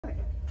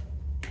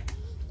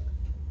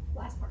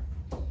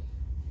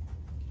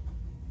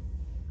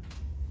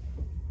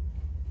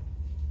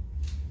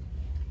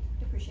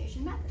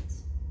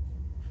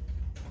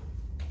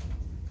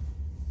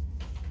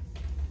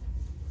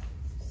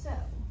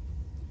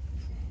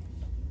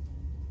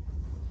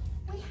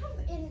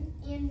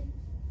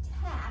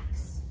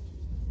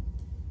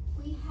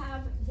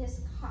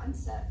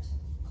concept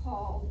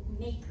called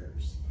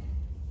makers.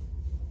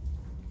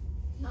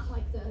 Not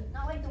like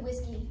the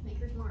whiskey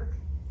maker's mark,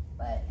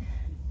 but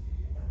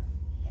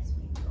I guess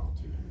maybe we're all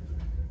too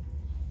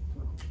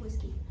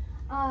whiskey.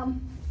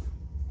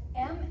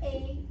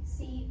 M-A-C-R-S.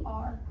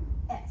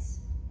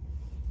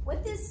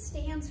 What this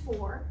stands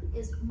for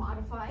is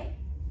modified,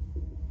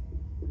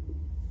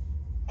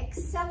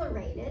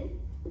 accelerated,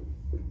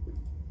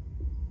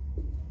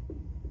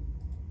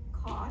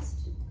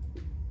 cost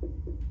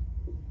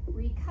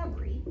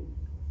recovery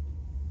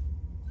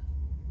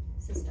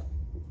system.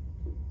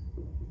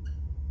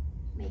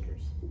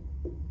 Makers.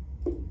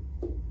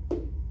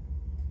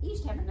 They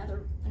used to have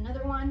another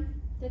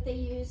one that they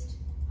used.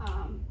 I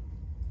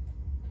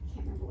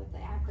can't remember what the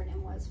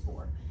acronym was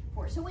for.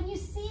 So when you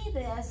see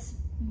this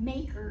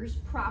makers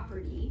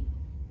property,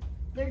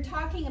 they're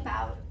talking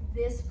about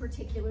this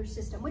particular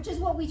system, which is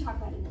what we talk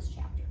about in this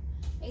chapter.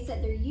 They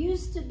said there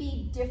used to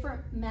be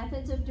different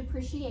methods of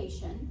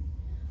depreciation,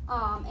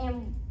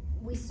 and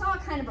we saw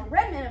kind of a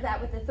remnant of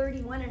that with the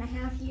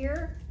 31.5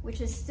 year,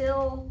 which is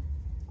still,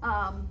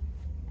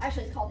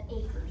 actually it's called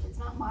acres. It's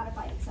not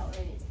modified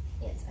accelerated,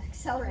 it's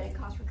accelerated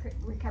cost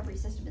recovery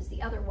system is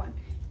the other one.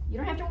 You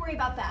don't have to worry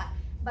about that,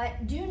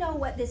 but do know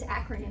what this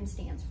acronym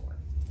stands for,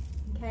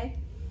 okay?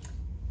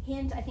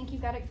 Hint, I think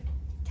you've got a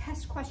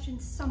test question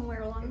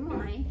somewhere along the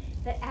line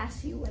that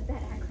asks you what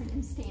that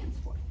acronym stands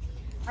for.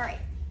 All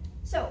right,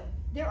 so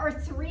there are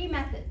 3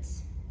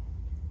 methods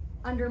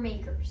under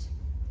makers.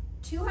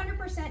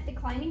 200%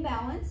 declining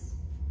balance,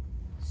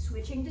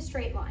 switching to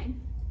straight line.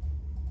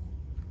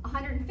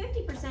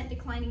 150%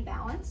 declining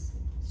balance,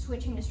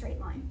 switching to straight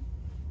line.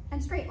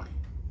 And straight line.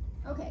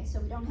 Okay, so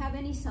we don't have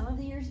any sum of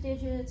the years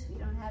digits, we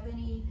don't have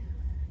any,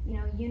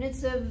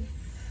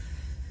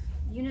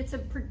 units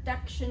of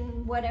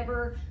production,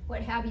 whatever,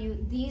 what have you.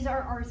 These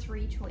are our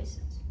 3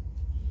 choices.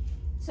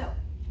 So,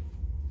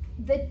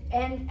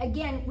 and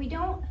again,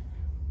 well,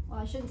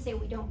 I shouldn't say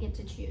we don't get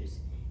to choose.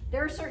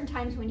 There are certain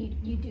times when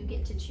you do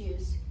get to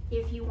choose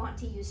if you want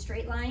to use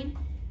straight line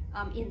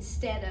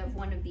instead of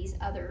one of these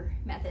other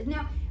methods.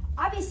 Now,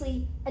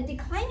 obviously, a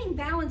declining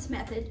balance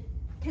method,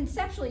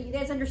 conceptually, you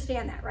guys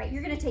understand that, right?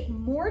 You're gonna take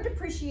more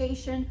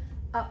depreciation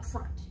up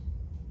front.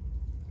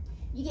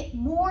 You get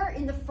more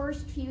in the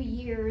first few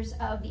years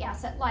of the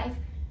asset life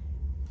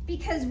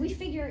because we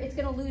figure it's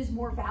gonna lose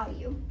more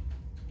value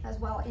as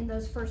well in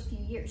those first few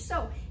years.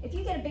 So if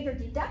you get a bigger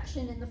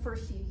deduction in the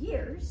first few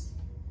years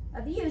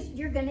of the use,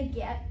 you're gonna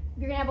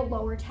have a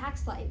lower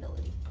tax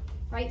liability,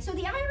 right? So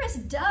the IRS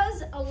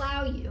does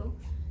allow you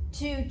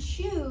to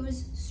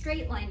choose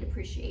straight line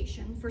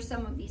depreciation for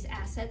some of these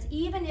assets,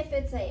 even if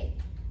it's a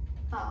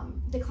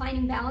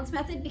declining balance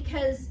method,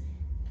 because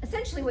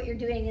essentially what you're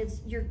doing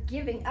is you're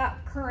giving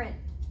up current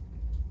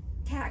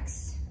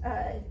tax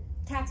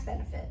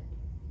benefit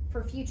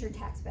for future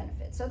tax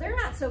benefit. So they're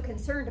not so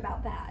concerned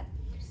about that.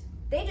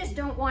 They just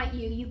don't want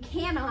you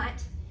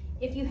cannot,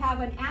 if you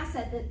have an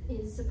asset that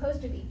is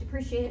supposed to be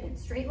depreciated in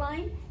straight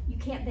line, you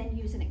can't then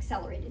use an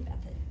accelerated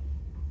method,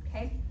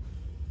 okay?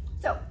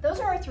 So those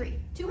are our 3,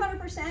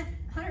 200%,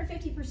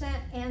 150%,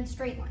 and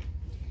straight line.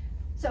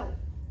 So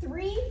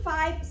 3,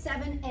 5,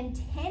 7, and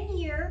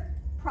 10-year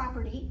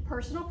property,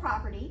 personal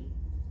property,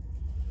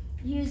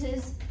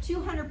 uses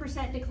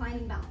 200%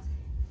 declining balance.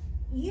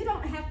 You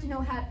don't have to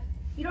know how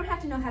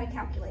to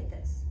calculate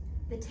this.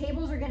 The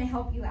tables are going to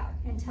help you out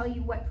and tell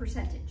you what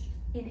percentage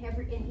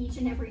in each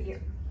and every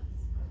year.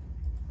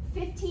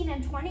 15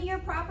 and 20-year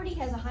property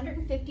has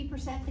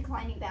 150%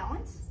 declining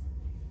balance.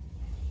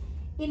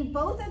 In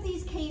both of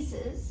these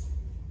cases,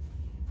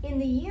 in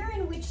the year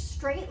in which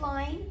straight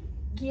line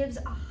gives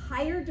a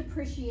higher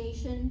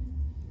depreciation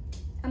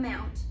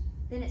amount,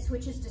 then it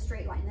switches to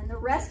straight line. Then the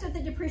rest of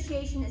the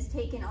depreciation is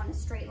taken on a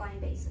straight line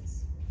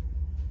basis.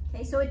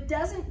 Okay, so it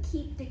doesn't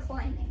keep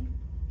declining.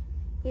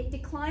 It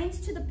declines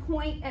to the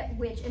point at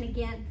which, and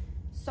again,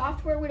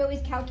 software would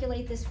always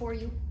calculate this for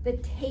you, the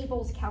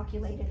tables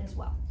calculate it as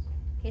well.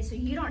 Okay, so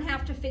you don't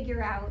have to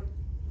figure out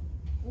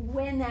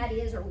when that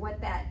is or what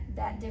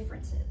that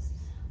difference is.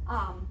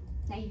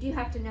 Now you do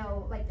have to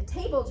know, like the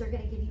tables are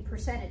going to give you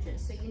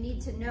percentages, so you need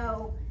to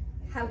know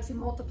how to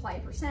multiply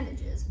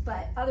percentages,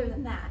 but other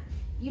than that,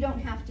 you don't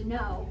have to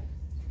know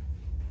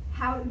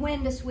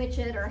when to switch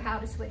it or how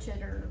to switch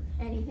it or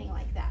anything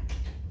like that.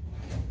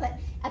 But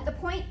at the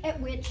point at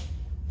which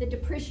the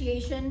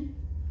depreciation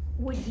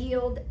would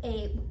yield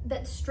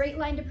that straight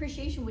line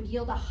depreciation would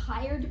yield a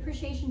higher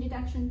depreciation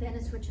deduction, then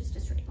it switches to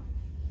straight line.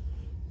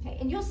 Okay,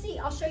 and you'll see,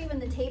 I'll show you in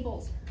the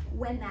tables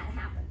when that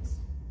happens.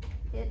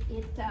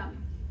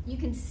 You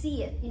can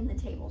see it in the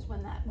tables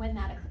when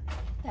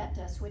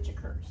that switch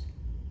occurs.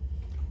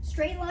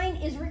 Straight line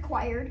is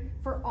required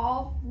for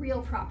all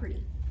real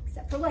property,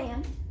 except for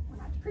land. We're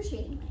not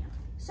depreciating land.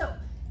 So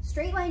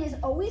straight line is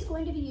always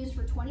going to be used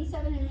for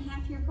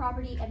 27.5-year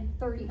property and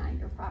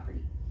 39-year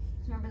property.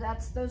 So remember,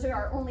 those are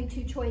our only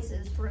 2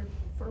 choices for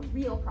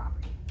real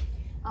property.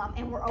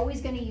 And we're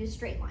always going to use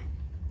straight line.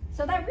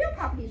 So that real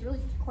property is really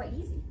quite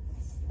easy,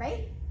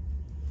 right?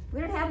 We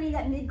don't have any of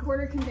that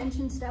mid-quarter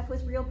convention stuff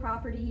with real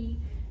property.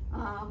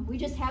 We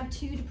just have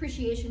 2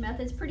 depreciation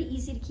methods, pretty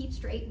easy to keep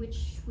straight,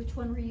 which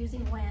one we're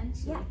using when.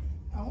 So Yeah.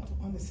 I want to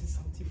understand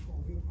something for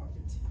real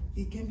property.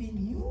 It can be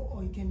new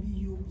or it can be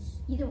used?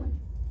 Either one.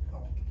 Oh,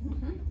 okay.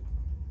 Mm-hmm.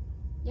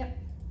 Yep,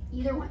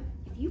 either one.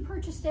 If you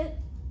purchased it,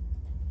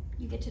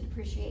 you get to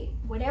depreciate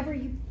whatever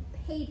you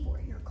paid for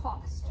it, your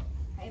cost,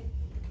 right?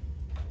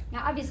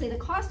 Now, obviously, the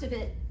cost of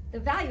it, the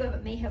value of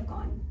it may have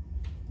gone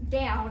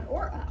down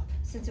or up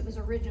since it was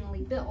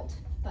originally built,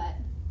 but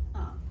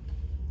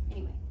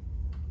anyway.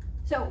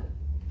 So,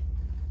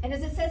 and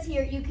as it says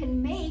here, you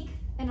can make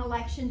an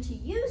election to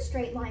use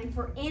straight line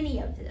for any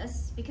of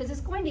this because it's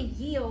going to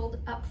yield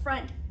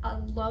upfront a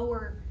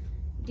lower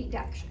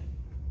deduction,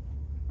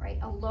 right?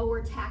 A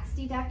lower tax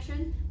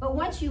deduction. But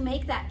once you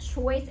make that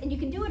choice, and you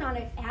can do it on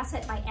an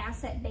asset by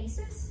asset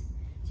basis.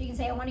 So you can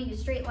say, I want to use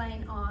straight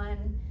line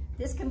on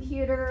this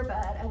computer,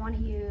 but I want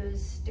to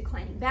use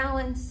declining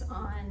balance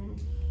on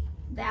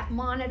that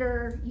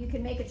monitor. You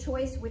can make a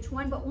choice which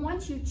one, but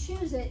once you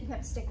choose it, you have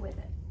to stick with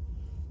it.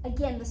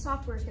 Again, the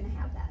software is going to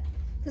have that.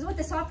 Because what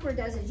the software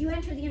does is you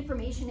enter the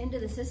information into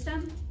the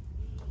system,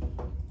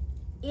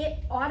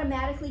 it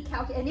automatically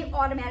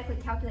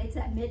calculates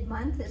that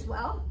mid-month as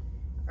well,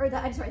 or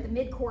the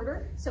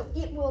mid-quarter. So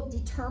it will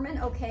determine,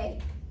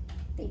 okay,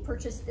 they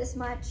purchased this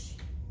much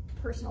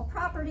personal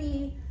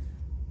property,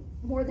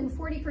 more than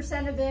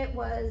 40% of it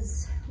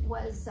was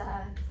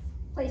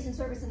placed in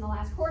service in the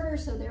last quarter,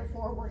 so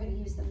therefore we're going to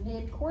use the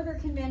mid-quarter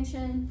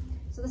convention.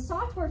 So the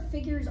software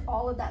figures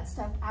all of that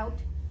stuff out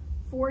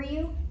for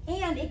you,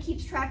 and it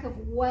keeps track of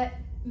what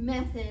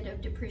method of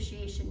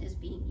depreciation is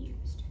being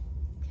used,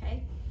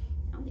 okay?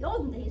 Now, in the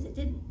olden days, it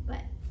didn't,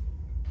 but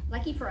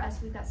lucky for us,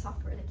 we've got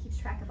software that keeps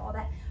track of all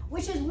that,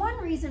 which is one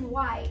reason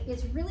why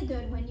it's really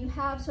good when you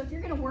have, so if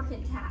you're gonna work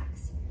in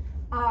tax,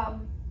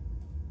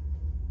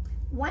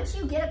 once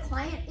you get a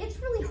client, it's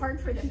really hard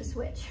for them to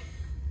switch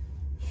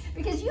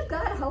because you've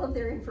got all of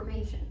their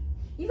information.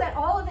 You've got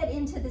all of it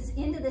into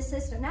the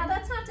system. Now,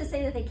 that's not to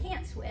say that they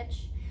can't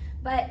switch,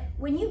 but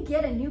when you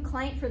get a new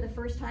client for the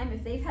first time,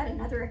 if they've had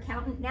another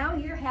accountant, now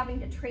you're having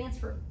to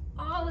transfer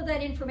all of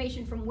that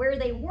information from where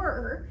they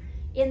were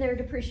in their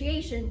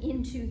depreciation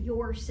into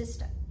your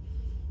system,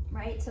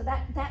 right? So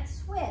that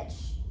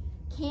switch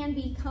can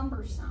be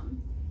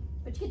cumbersome,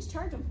 but you get to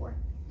charge them for it.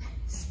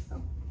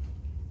 So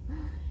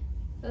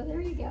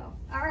there you go.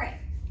 All right.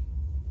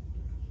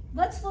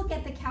 Let's look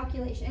at the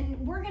calculation.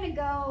 And we're going to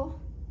go,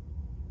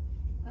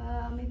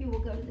 maybe we'll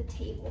go to the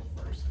table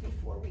first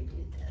before we do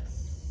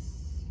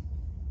this.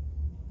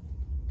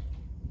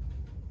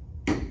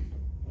 All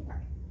right.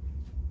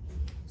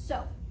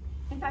 So,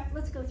 in fact,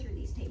 let's go through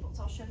these tables.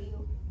 I'll show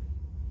you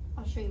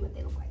what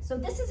they look like. So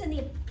this is in the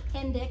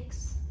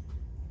appendix.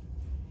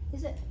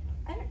 Is it?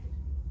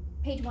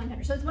 Page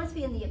 100. So it must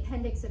be in the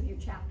appendix of your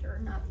chapter,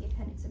 not the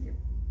appendix of your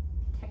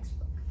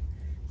textbook.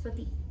 So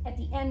at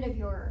the end of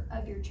your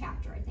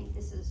chapter, I think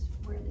this is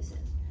where this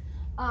is.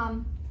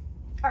 All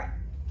right,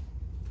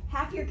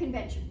 half-year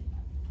convention.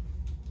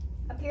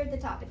 Up here at the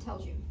top, it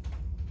tells you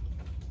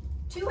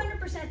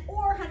 200%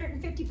 or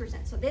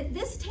 150%. So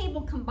this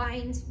table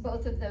combines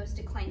both of those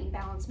declining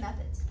balance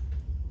methods.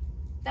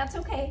 That's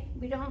okay.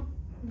 We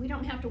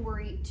don't have to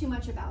worry too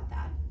much about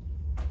that.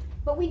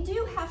 But we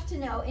do have to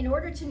know, in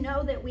order to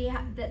know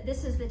that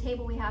this is the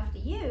table we have to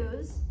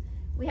use,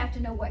 we have to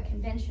know what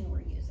convention we're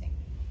using,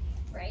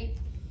 right?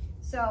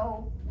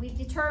 So we've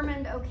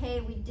determined,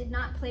 okay, we did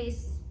not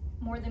place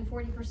more than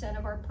 40%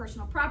 of our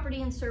personal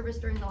property in service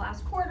during the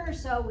last quarter,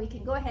 so we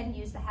can go ahead and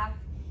use the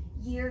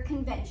half-year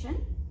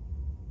convention.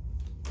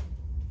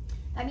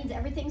 That means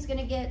everything's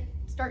gonna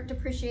start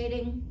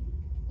depreciating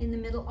in the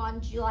middle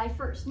on July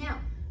 1st. Now,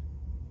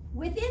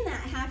 within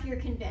that half-year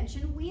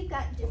convention, we've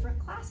got different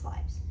class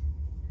lives.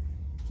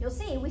 You'll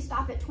see we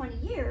stop at 20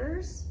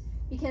 years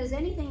because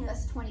anything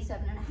that's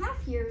 27 and a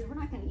half years, we're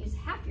not going to use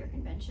half-year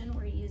convention,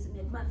 we're going to use a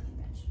mid-month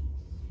convention.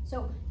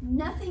 So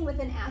nothing with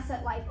an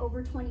asset life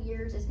over 20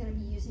 years is going to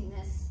be using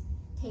this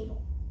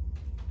table.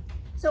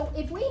 So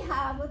if we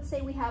have, let's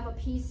say we have a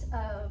piece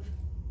of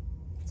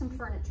some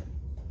furniture.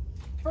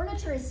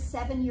 Furniture is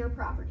 7-year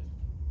property.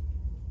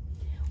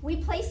 We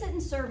place it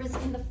in service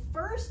in the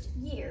first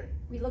year.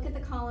 We look at the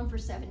column for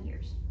 7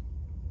 years.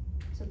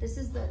 So this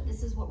is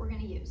what we're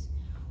going to use.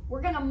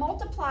 We're going to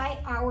multiply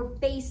our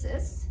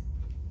basis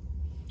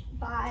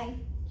by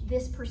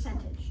this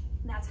percentage.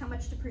 And that's how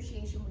much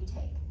depreciation we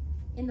take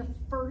in the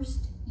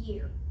first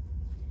year.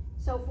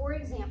 So for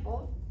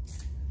example,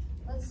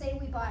 let's say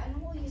we bought,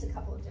 and we'll use a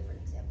couple of different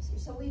examples here.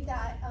 So we've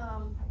got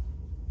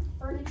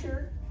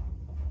furniture,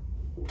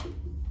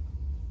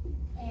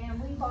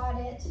 and we bought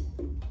it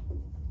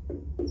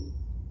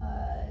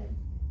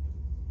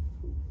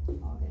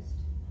August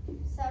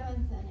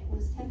 7th, and it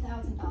was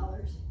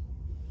 $10,000.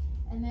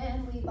 And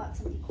then we bought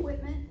some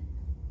equipment,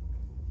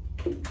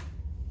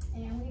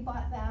 and we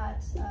bought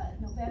that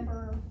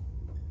November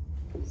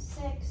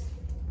 6th,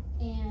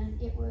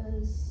 and it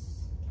was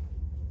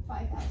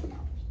 $5,000.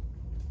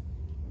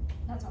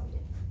 That's all we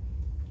did,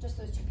 just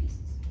those two pieces.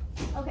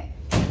 Okay,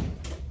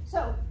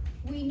 so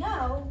we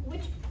know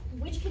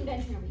which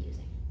convention are we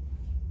using?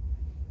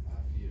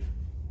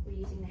 we're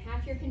using the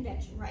half-year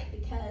convention, right?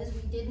 Because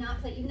we did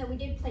not place, even though we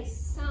did place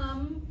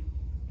some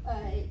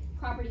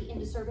property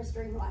into service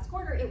during the last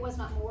quarter, it was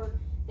not more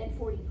than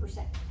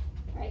 40%,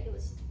 right? It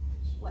was,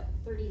 what,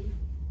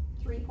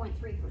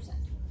 33.3%.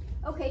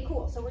 Okay,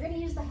 cool. So we're going to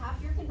use the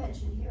half-year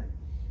convention here.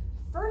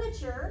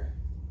 Furniture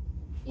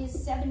is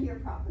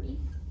 7-year property.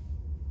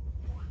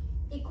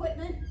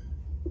 Equipment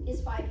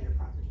is 5-year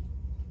property.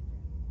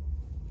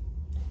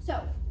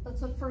 So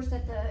let's look first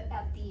at the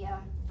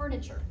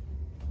furniture.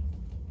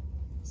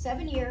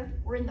 7-year,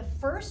 we're in the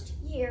first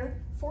year,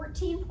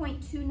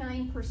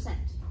 14.29%.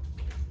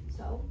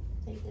 So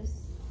take this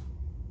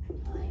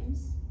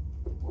times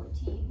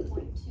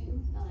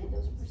 14.29,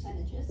 those are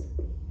percentages.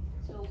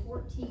 So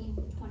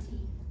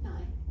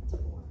 1429, that's a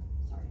 4,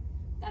 sorry.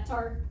 That's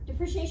our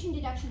depreciation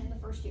deduction in the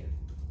first year.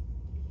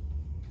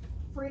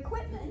 For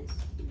equipment,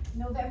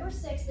 November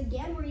 6th,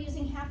 again, we're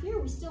using half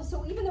year.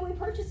 So even though we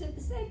purchased it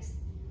the 6th,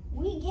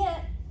 we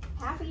get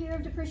half a year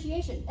of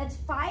depreciation. That's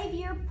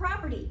 5-year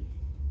property.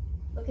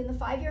 Look in the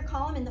 5-year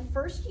column, in the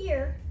first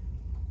year,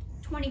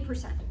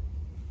 20%.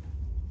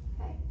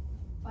 Okay,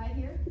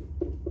 5-year,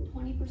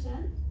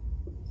 20%,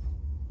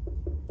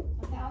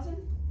 1,000.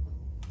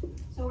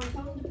 So our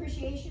total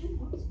depreciation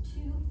was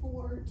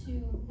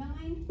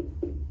 2,429.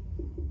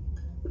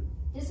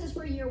 This is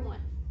for year 1.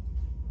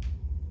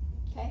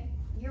 Okay,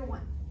 year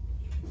 1.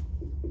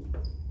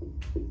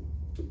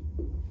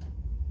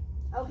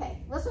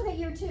 Okay, let's look at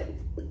year 2.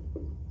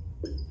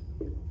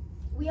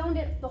 We owned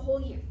it the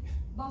whole year,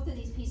 both of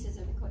these pieces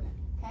of equipment,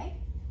 okay?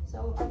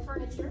 So our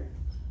furniture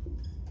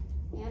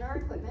and our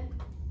equipment,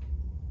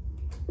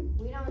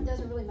 it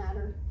doesn't really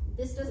matter.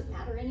 This doesn't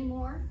matter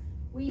anymore.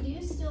 We do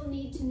still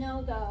need to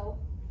know, though,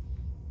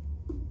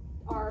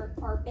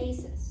 our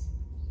basis.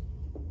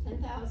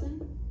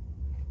 10,000,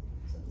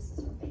 so this is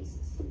our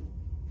basis.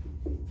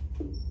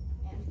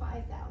 And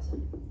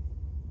 5,000.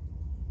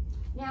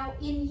 Now,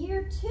 in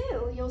year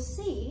 2, you'll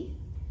see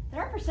that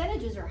our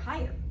percentages are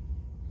higher.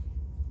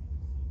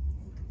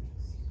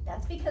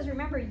 That's because,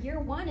 remember, year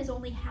 1 is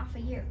only half a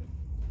year.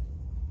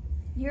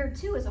 Year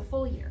 2 is a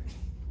full year.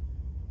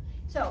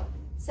 So,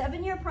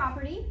 7-year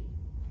property,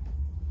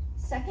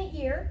 second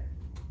year,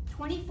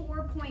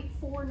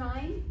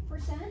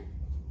 24.49%.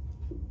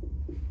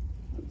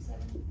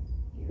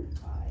 7-year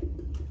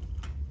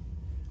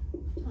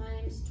 5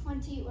 times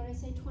 20, what did I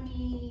say,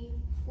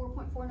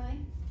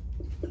 24.49?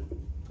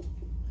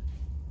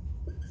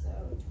 So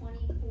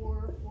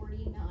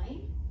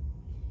 2449.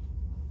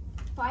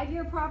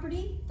 5-year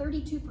property,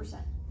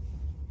 32%.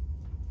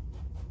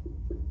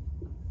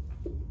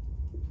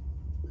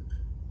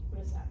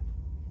 What is that?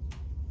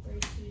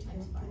 32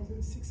 times 5.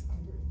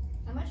 1,600.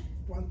 How much?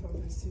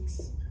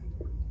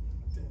 1,600,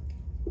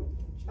 I think.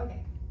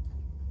 Okay.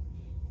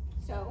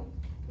 So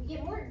we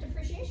get more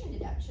depreciation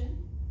deduction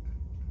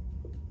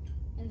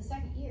in the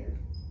second year.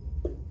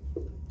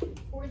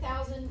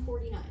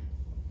 4,049.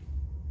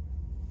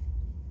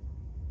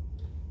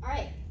 All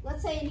right,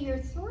 let's say in year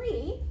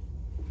 3,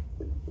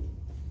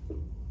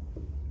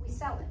 we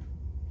sell it.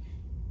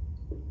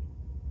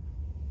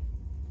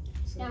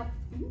 So now,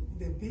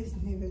 the base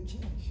never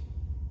changed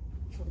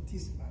for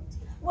this month.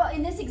 Well,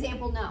 in this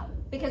example, no,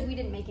 because we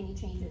didn't make any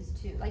changes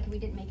to, we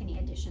didn't make any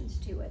additions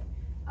to it.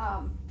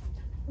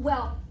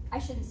 Well, I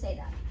shouldn't say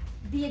that.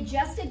 The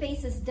adjusted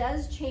basis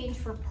does change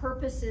for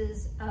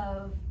purposes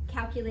of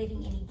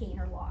calculating any gain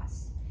or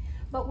loss,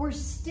 but we're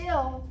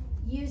still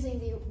using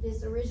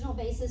this original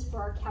basis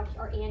for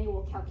our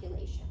annual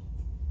calculation,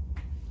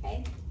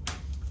 okay?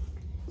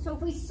 So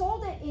if we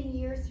sold it in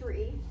year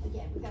 3,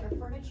 again, we've got our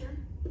furniture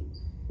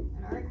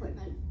and our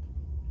equipment,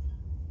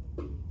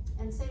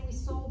 and say we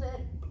sold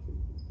it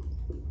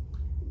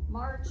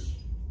March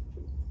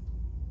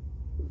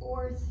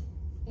 4th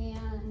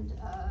and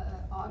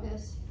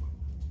August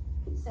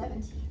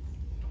 17th.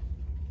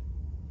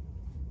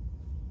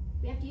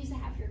 We have to use the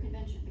half-year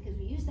convention because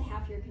we used the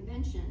half-year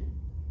convention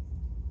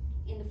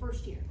in the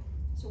first year.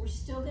 So we're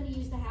still going to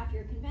use the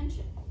half-year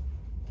convention.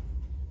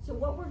 So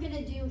what we're going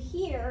to do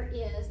here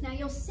is, now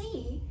you'll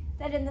see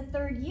that in the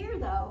 3rd year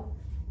though,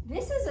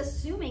 this is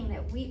assuming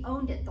that we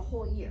owned it the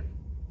whole year.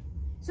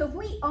 So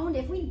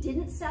if we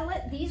didn't sell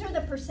it, these are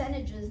the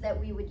percentages that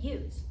we would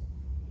use.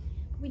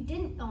 We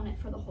didn't own it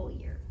for the whole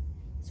year.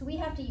 So we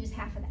have to use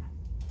half of that.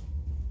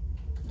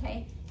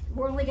 Okay?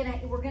 We're only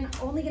gonna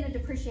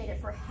depreciate it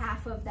for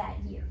half of that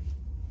year,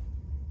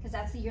 because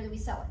that's the year that we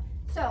sell it.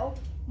 So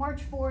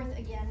March 4th,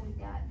 again, we've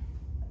got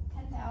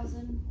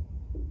 10,000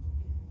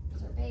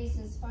 is our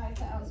basis,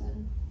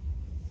 5,000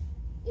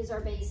 is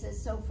our basis.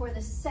 So for the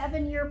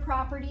 7-year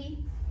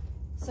property,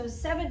 so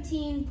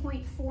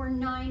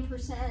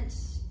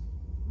 17.49%,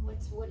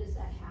 what is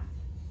that half?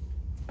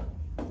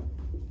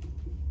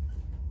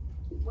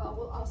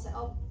 Well,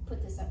 I'll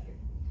put this up here.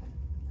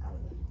 I'm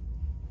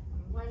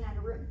running out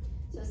of room.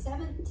 So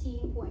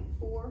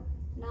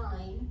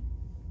 17.49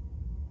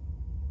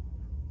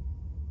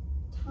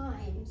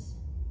 times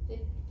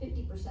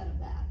 50% of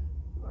that,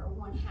 or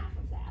 1/2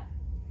 of that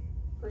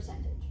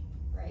percentage,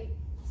 right?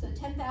 So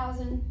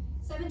 10,000,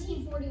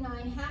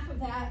 1749, half of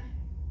that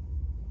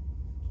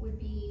would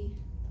be,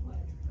 what?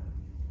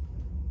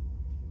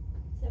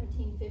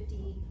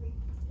 1753.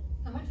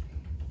 How much?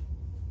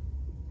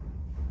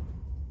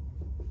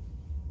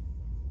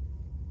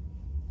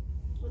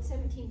 What's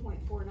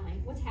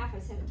 17.49? What's half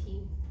of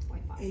 17.5?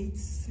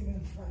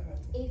 875.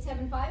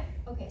 875?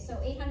 Okay, so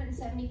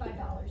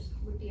 $875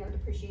 would be our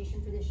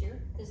depreciation for this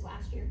year, this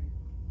last year.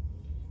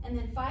 And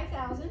then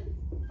 5,000,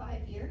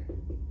 5 year.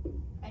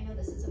 I know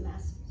this is a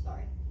mess,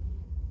 sorry.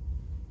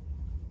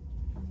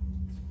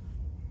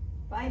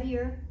 5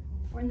 year,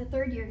 we're in the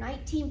third year,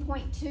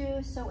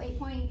 19.2, so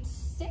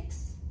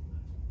 8.6.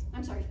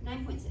 I'm sorry,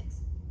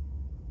 9.6.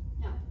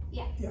 No,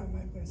 yeah. Yeah,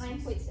 9.6.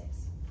 9.6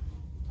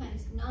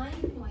 times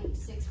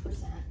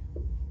 9.6%.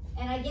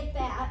 And I get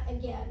that,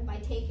 again, by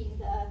taking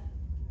the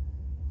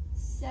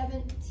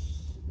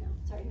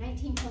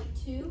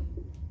 19.2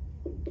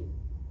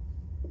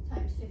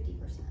 times 50%.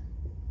 Because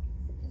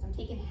I'm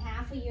taking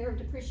half a year of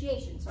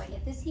depreciation. So I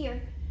get this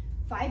here,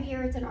 5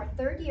 years, it's in our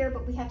third year,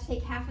 but we have to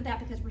take half of that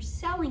because we're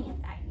selling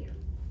it that year.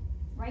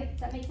 Right? Does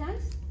that make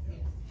sense?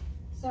 Yeah.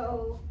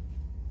 So,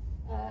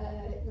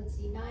 let's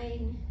see,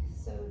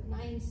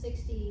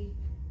 960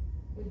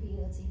 would be,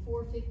 let's see,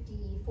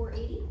 450,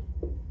 480. Is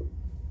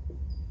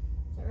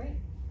that right?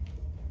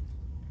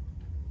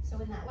 So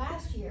in that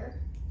last year,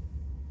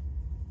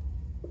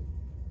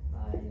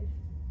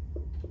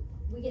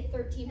 we get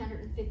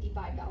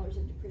 $1,355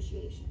 of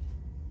depreciation.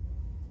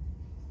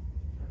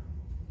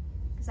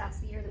 Because that's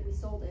the year that we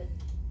sold it.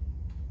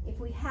 If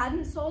we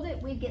hadn't sold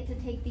it, we'd get to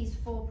take these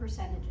full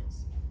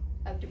percentages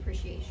of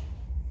depreciation.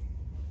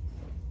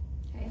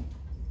 Okay?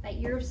 That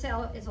year of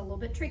sale is a little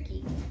bit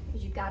tricky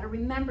because you've got to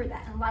remember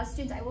that. And a lot of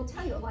students, I will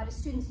tell you, a lot of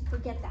students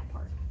forget that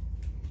part.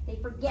 They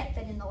forget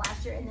that in the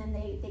last year, and then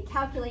they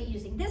calculate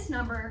using this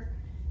number,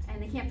 and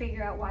they can't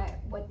figure out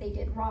what they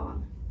did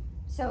wrong.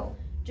 So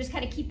just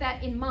kind of keep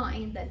that in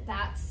mind, that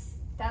that's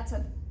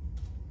a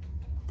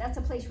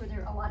place where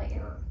there a lot of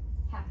error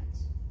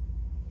happens.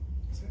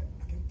 So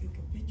I can take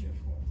a picture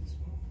for this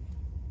one.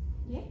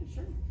 Yeah,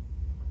 sure.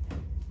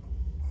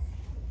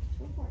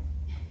 Go for it.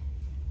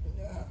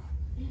 Yeah.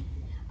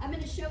 I'm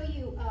going to show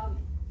you,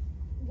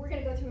 we're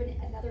going to go through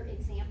another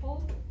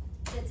example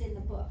that's in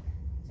the book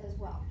as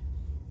well.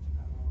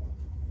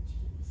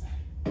 Sorry,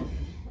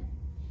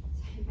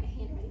 my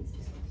handwriting's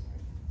just,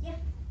 sorry. Yeah.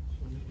 So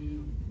when you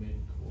do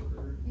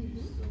mid-quarter, you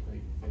still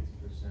take 50%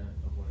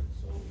 of what it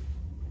sold?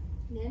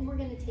 And then we're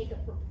going to take a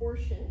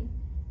proportion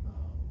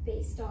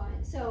based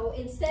on, so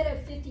instead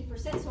of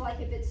 50%, so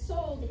like if it's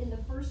sold in the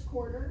first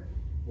quarter,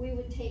 we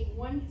would take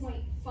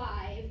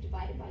 1.5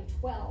 divided by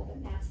 12,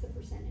 and that's the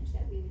percentage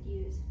that we would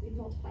use. We'd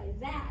multiply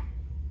that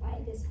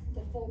by the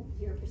full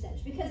year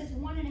percentage, because it's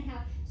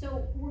 1.5.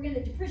 So we're going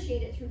to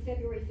depreciate it through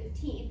February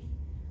 15th,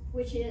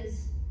 which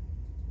is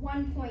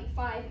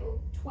 1.5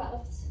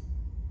 twelfths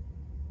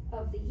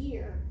of the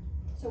year.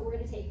 So we're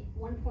going to take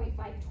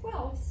 1.5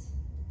 twelfths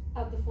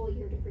of the full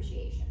year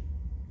depreciation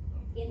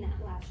in that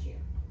last year.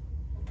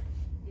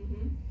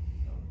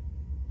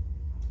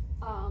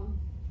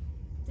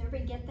 Does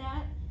everybody get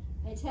that?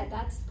 I said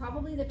that's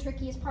probably the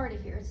trickiest part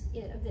of here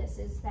of this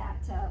is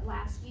that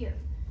last year.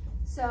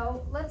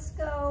 So let's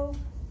go.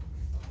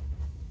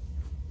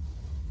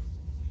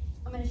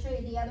 I'm going to show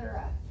you the other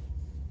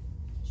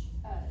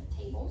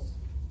tables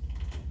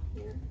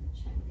here.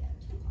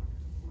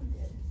 We're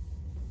good.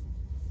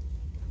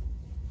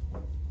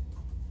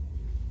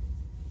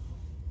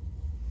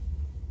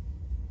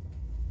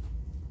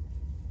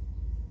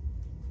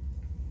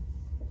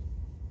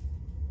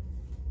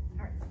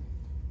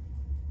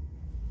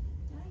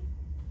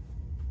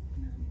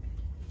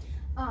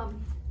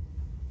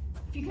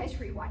 If you guys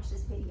rewatch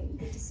this video, you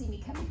get to see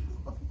me coming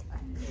all the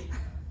time.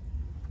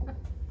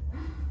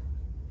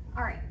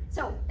 All right,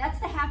 so that's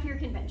the half-year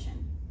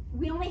convention.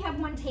 We only have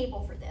one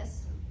table for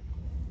this.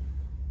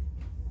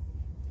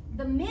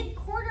 The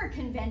mid-quarter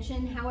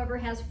convention, however,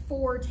 has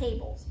 4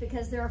 tables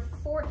because there are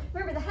 4.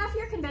 Remember, the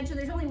half-year convention,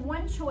 there's only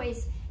one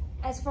choice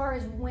as far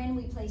as when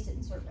we place it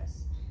in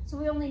service. So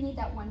we only need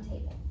that one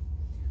table.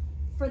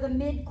 For the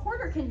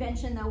mid-quarter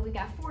convention, though, we've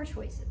got 4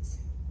 choices.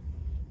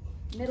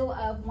 Middle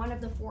of one of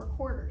the 4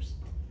 quarters.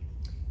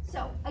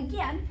 So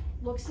again,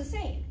 looks the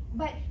same,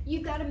 but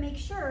you've got to make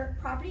sure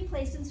property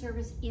placed in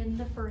service in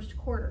the first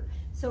quarter.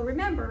 So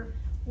remember,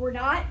 we're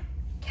not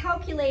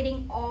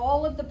calculating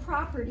all of the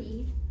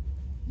property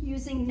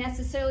using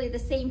necessarily the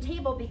same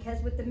table,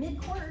 because with the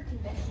mid-quarter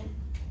convention,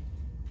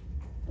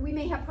 we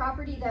may have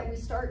property that we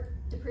start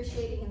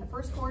depreciating in the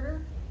first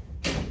quarter,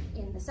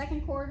 in the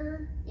second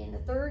quarter, in the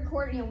third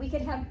quarter. You know, we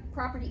could have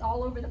property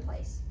all over the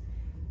place.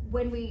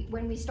 When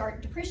we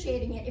start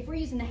depreciating it, if we're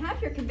using the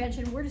half-year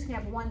convention, we're just gonna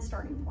have one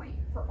starting point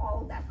for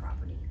all of that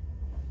property,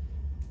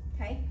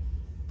 okay?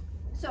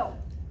 So,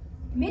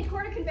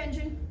 mid-quarter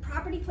convention,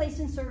 property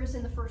placed in service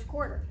in the first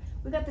quarter.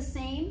 We've got the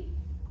same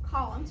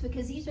columns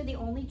because these are the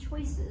only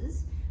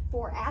choices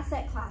for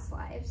asset class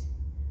lives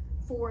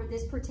for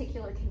this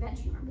particular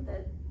convention. Remember,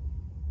 the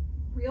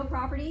real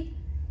property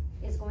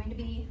is going to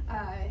be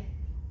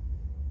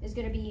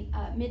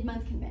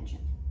mid-month convention.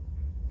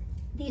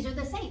 These are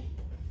the same.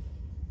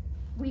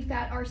 we've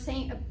got our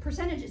same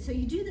percentages. So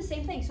you do the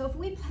same thing. So if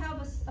we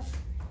have a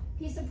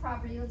piece of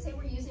property, let's say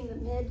we're using the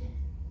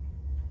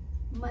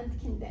mid-month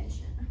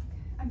convention.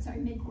 I'm sorry,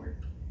 mid-quarter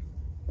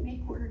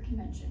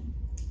convention.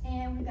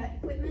 And we've got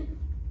equipment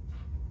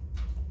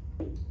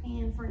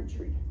and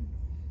furniture again.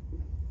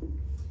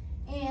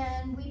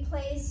 And we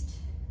placed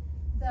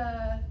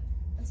the,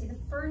 let's see, the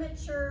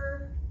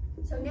furniture,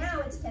 so now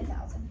it's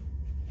 10,000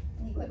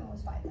 and the equipment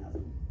was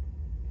 5,000.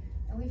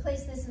 And we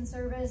placed this in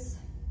service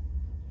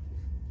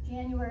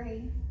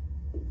January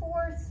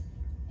 4th,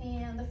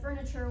 and the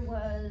furniture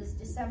was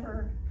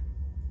December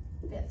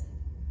 5th.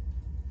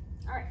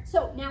 All right,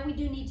 so now we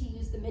do need to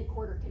use the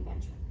mid-quarter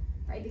convention,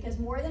 right? Because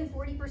more than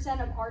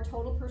 40% of our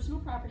total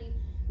personal property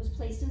was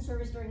placed in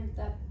service during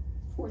the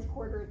fourth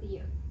quarter of the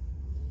year.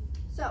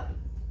 So,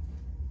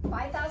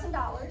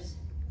 $5,000.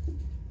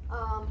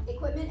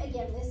 Equipment,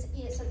 again,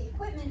 so the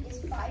equipment is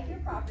 5-year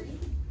property.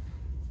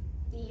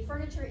 The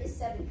furniture is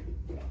 7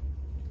 year.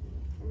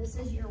 And this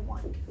is year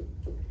 1.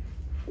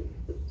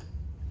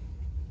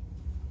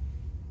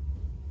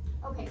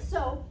 Okay,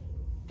 so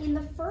in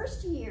the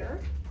first year,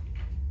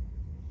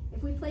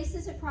 if we place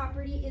this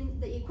property in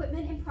the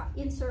equipment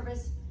in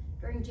service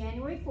during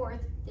January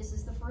 4th, this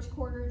is the first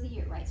quarter of the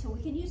year, right? So we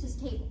can use this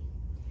table.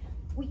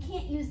 We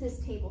can't use this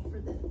table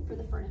for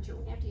the furniture.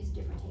 We have to use a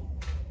different table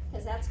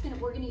because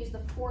we're gonna use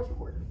the fourth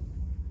quarter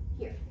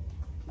here.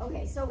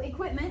 Okay, so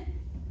equipment,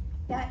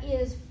 that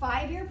is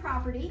 5-year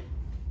property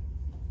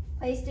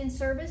placed in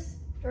service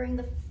during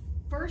the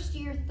first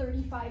year,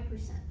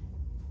 35%.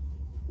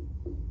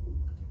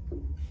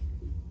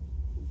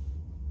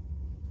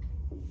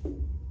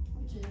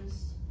 Which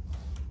is,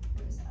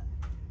 what is that?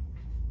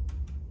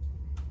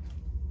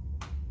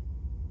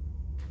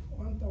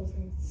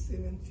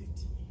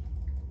 1,750.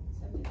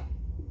 So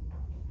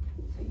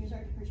here's our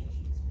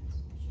depreciation expense.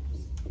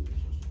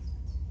 Depreciation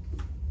expense.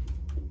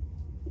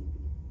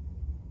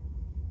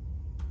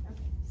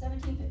 Okay,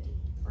 1,750,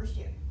 first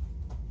year.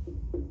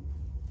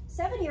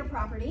 7-year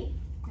property,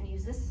 I'm gonna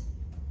use this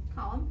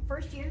column,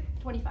 first year,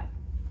 25.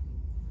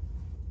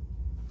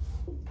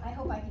 I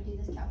hope I can do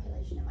this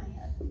calculation in my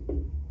head.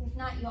 If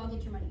not, you all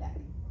get your money back.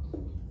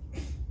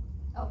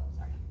 Oh,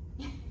 sorry.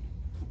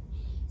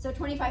 So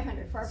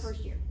 2,500 for our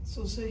first year.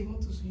 So you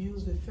want to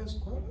use the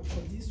first quarter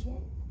for this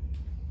one?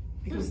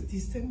 Because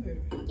December.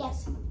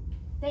 Yes,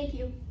 thank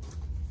you.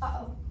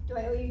 Uh-oh, do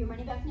I owe you your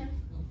money back now?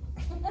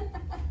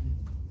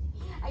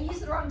 I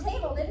used the wrong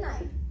table, didn't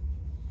I?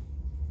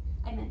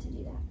 I meant to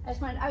do that.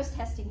 I was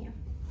testing you.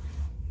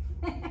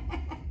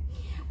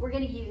 We're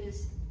gonna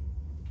use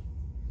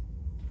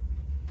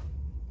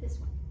this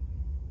one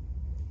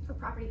for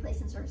property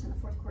placed in service in the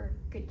fourth quarter.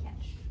 Good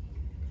catch.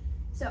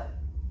 So,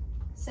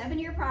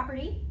 7-year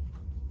property,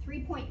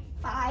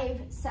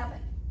 3.57.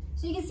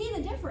 So you can see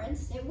the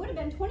difference. It would have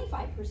been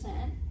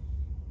 25%.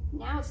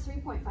 Now it's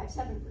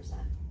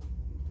 3.57%.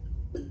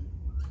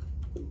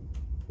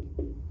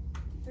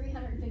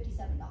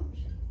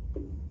 $357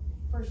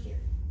 first year.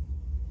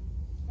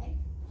 Okay,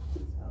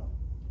 so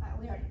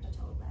we don't have to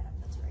total that up.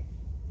 That's right.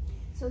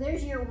 So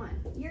there's year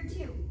 1. Year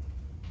 2.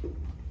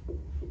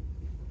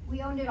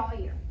 We owned it all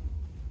year.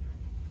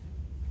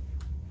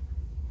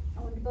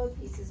 Owned both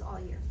pieces all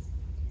year.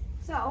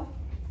 So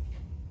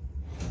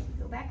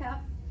go back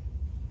up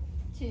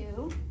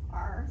to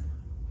our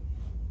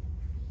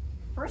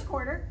first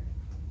quarter.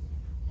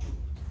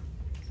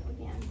 So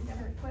again, we got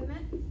our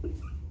equipment,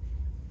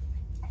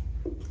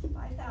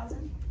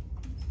 5,000,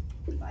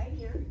 5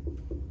 year,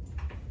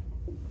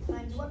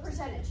 times what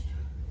percentage?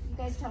 You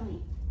guys tell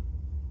me.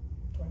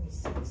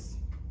 26.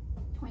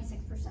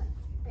 26%.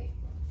 Great.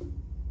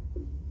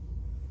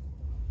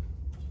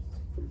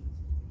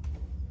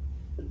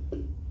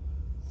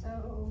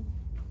 So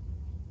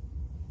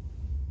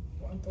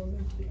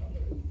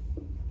 1,300.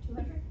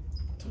 200?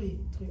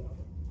 300.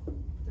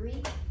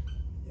 3?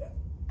 Yeah.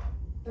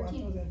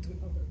 13?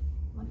 1,300.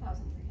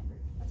 1,300.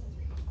 That's a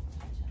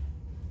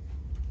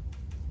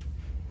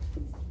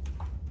 3.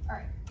 All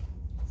right.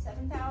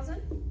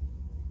 7,000.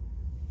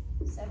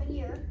 7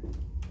 year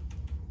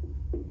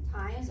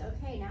times.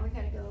 Okay, now we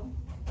got to go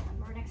on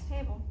to our next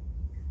table.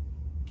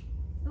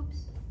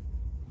 Oops.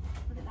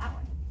 Look at that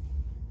one.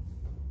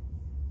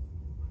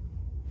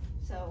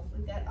 So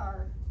we've got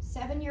our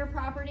 7-year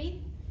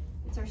property.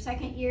 It's our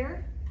second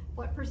year.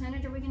 What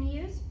percentage are we going to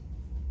use?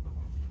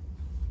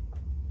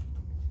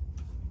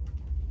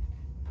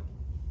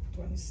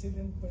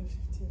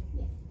 27.15.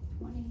 Yeah,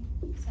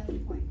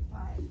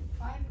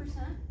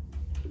 27.55%.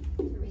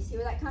 So we see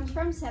where that comes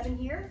from, 7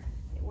 year.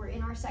 We're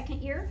in our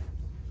second year.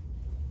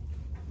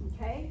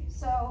 Okay,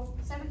 so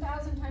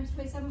 7,000 times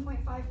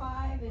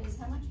 27.55 is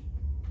how much?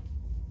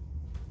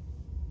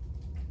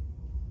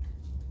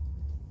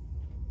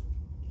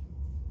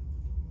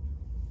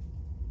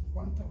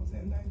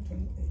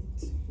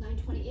 1,928.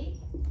 928?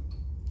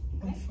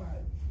 Okay.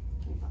 0.5.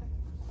 25.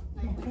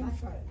 No,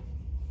 0.5.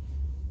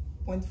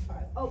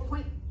 0.5. Oh,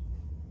 point.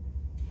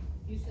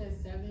 You said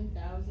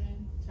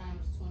 7,000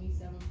 times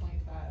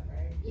 27.5,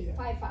 right? Yeah.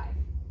 55.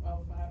 Oh,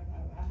 5. I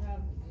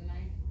have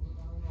 9.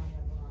 No, I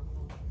have the wrong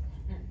number.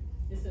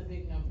 It's a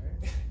big number.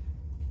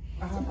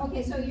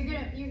 Okay, so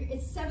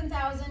it's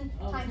 7,000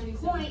 Oh, times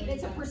 27, point,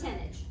 it's a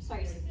percentage.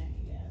 Sorry, Yeah,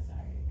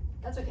 sorry.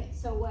 that's okay.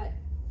 So what,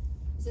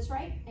 is this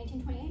right?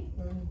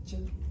 1928? Check.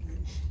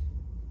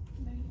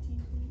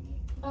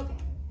 1928. Okay,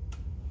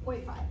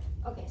 0.5.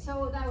 Okay,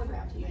 so that would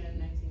round to Yeah,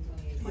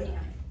 1928. 29.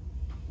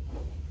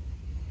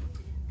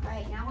 All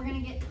right, now we're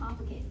gonna get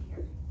complicated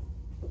here.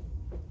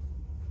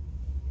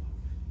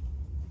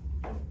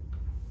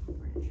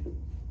 Furniture.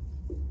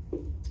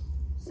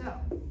 So.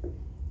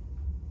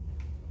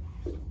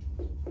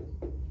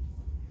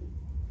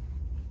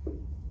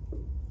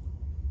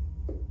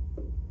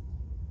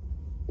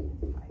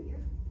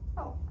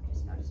 Oh, I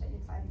just noticed I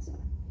did 5 and 7.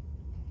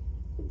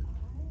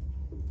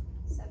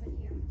 7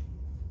 year.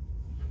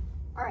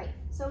 All right,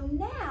 so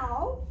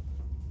now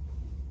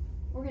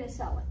we're gonna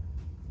sell it.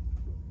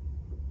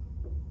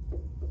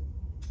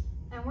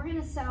 And we're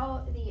gonna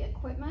sell the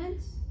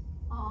equipment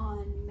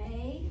on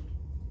May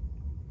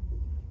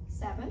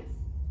 7th.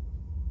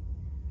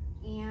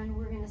 And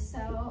we're gonna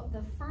sell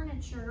the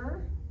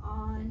furniture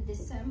on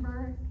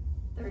December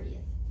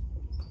 30th.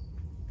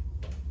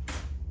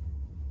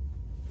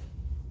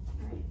 All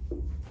right.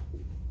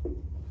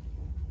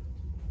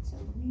 So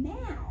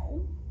now,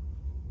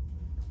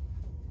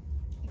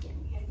 again,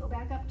 we gotta go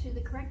back up to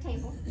the correct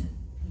table.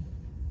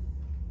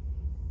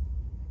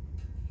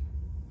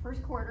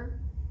 First quarter.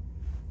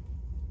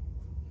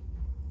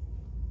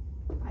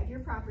 5-year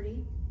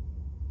property.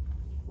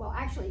 Well,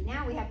 actually,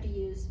 now we have to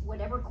use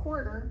whatever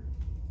quarter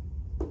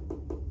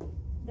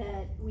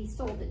that we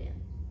sold it in.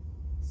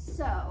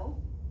 So,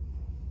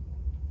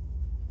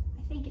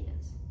 I think it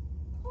is.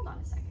 Hold on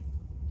a second.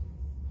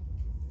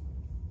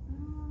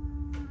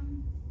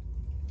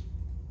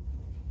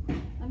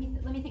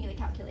 Let me think of the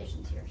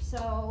calculations here.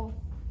 So,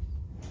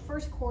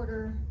 first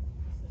quarter,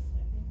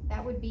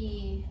 that would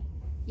be,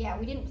 yeah,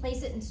 we didn't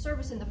place it in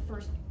service in the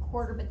first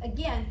quarter, but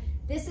again,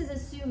 this is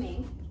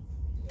assuming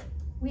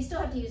we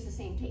still have to use the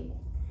same table.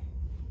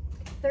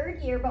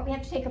 3rd year, but we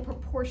have to take a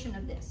proportion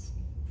of this,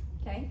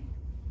 okay?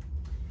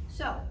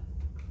 So,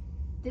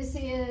 this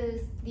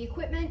is, the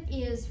equipment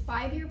is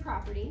 5-year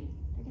property.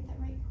 Did I get that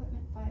right?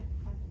 Equipment, 5,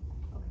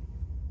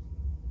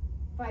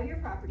 okay. 5-year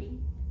property.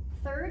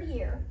 3rd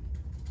year,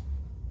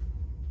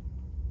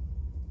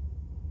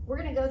 we're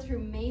gonna go through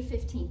May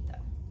 15th though.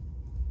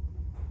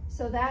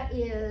 So that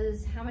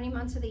is, how many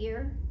months of the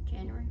year?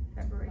 January,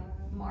 February,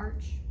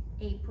 March,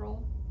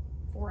 April,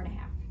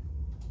 4.5.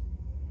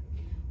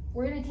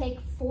 We're gonna take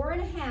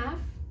 4.5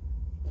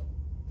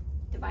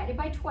 divided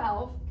by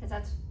 12, because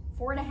that's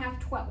 4.5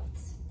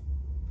 twelfths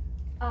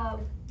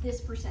of this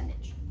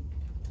percentage.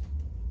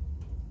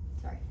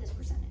 Sorry, this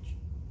percentage.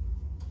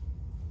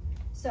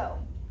 So,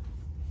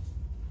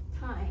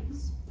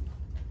 times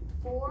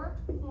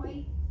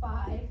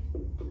 4.5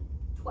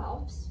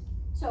 twelfths.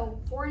 So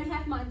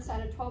 4.5 months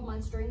out of 12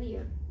 months during the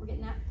year. We're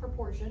getting that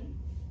proportion.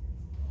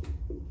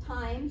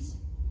 Times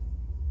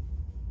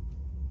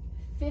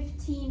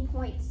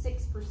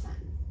 15.6%.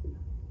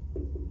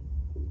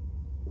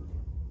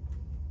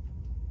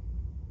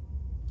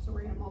 So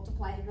we're going to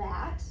multiply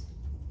that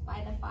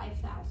by the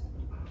 5,000.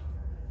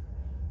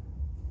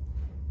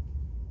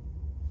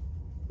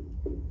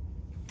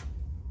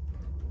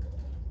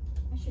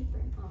 I should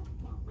bring, oh,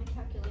 well, my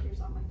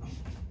calculator's on my phone.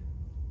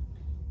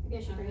 Maybe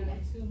I should bring it in.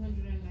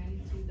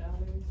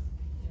 $292.50.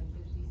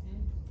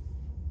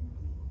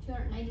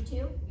 292?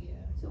 Yeah.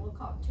 So we'll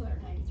call it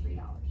 $293.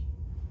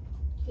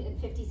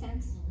 50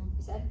 cents?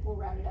 You said we'll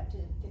round it up to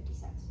 50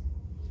 cents.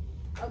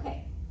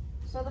 Okay,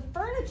 so the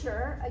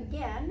furniture,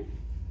 again,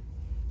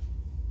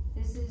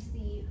 this is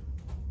the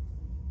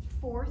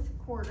 4th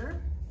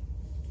quarter.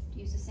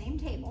 Use the same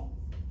table.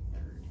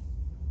 3rd.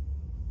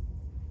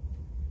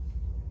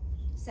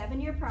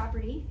 7-year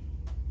property.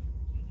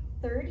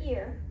 3rd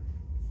year.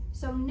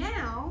 So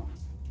now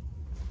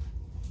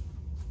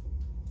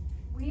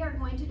we are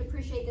going to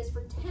depreciate this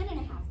for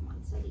 10.5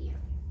 months of the year,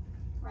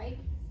 right?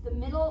 The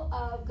middle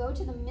of, go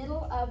to the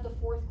middle of the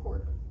 4th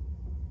quarter.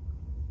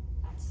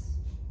 That's,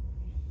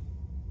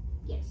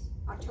 yes,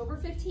 October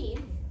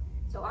 15th.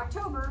 So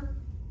October,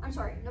 I'm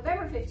sorry,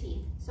 November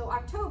 15th. So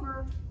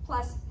October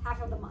plus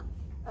half of the month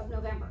of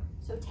November.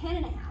 So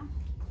 10.5.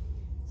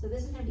 So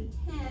this is gonna be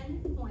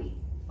 10.5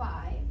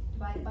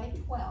 divided by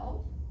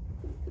 12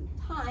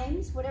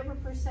 times whatever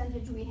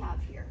percentage we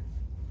have here.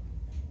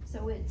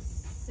 So it's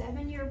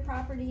 7-year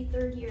property,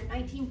 3rd year,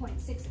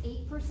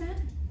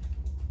 19.68%.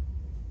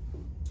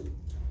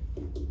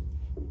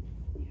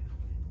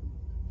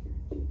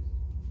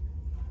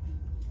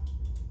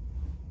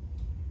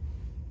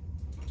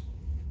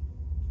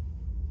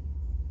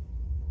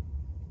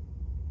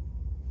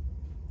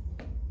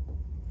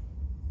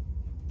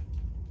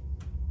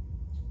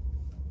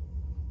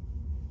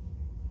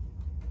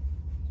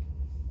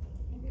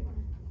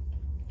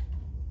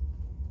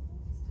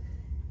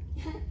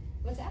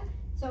 What's that?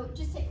 So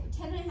just take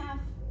 10.5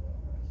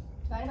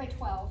 divided by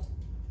 12.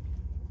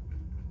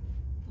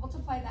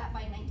 Multiply that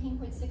by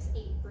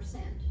 19.68%, or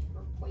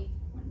 0.1968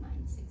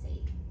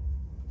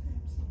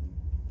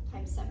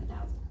 times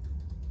 7,000.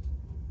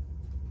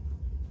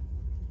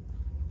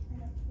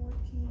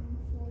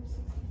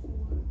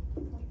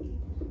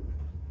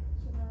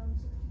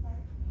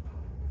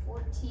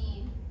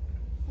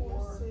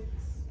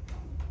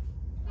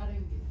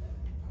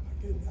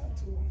 get that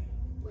too.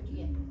 What'd you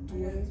get?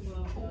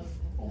 12,000.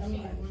 I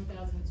mean,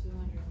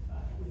 1,205.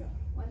 Yeah.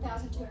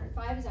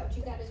 1,205, is that what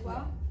you got as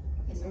well?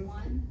 Okay, so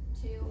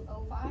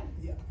 1,205.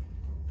 Yeah.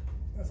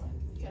 That's how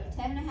So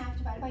 10.5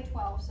 divided by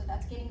 12, so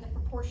that's getting the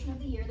proportion of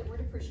the year that we're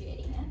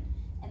depreciating in,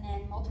 and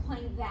then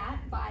multiplying that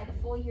by the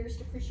full year's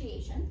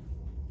depreciation,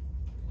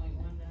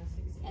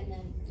 0.1968. and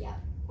then, yeah,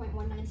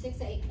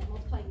 0.1968, and then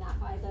multiplying that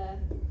by the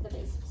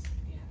basis.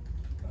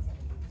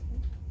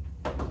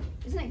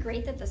 Isn't it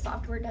great that the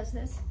software does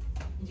this?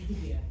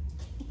 Yeah.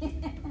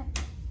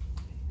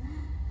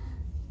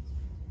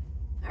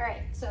 All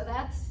right, so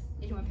that's,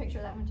 did you want a picture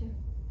of that one too?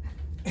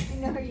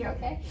 No, you're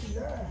okay?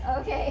 Yeah.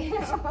 Okay.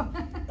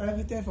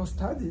 Everything for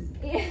study.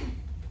 Yeah.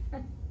 I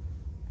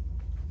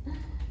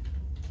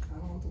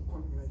don't want to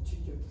call my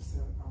teacher to say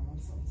I want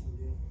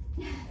something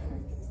there.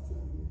 Everything's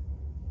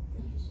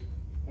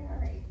All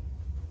right.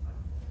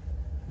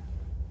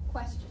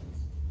 Questions?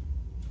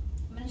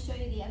 I'm going to show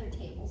you the other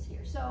tables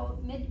here. So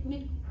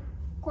mid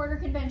quarter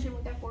convention,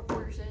 we've got 4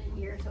 quarters in a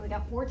year, so we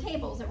got 4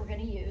 tables that we're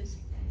going to use.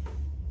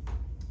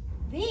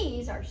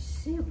 These are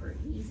super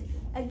easy.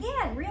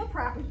 Again, real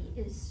property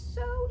is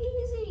so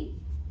easy.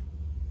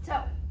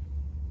 So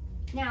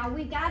now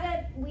we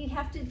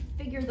have to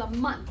figure the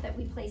month that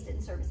we placed it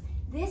in service.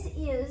 This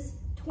is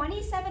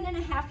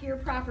 27.5-year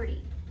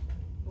property,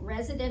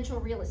 residential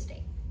real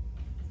estate.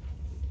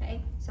 Okay,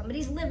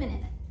 somebody's living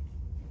in it.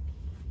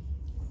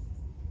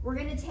 We're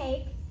going to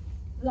take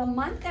the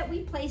month that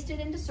we placed it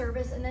into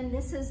service, and then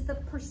this is the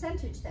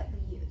percentage that we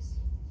use.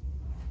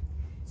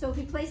 So if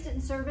we placed it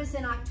in service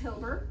in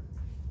October,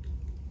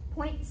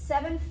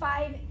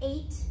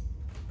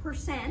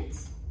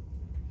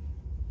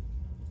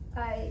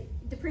 0.758%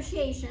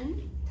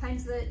 depreciation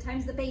times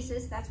the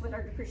basis, that's what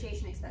our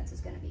depreciation expense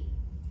is going to be.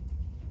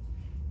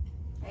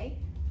 Okay,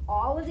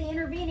 all of the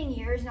intervening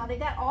years, now they've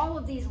got all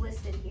of these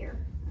listed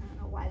here. I don't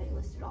know why they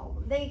listed all of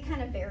them. They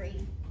kind of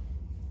vary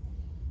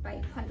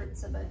by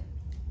hundredths of a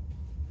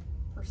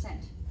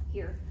percent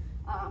here,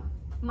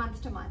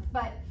 month to month.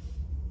 But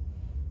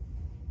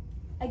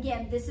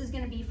again, this is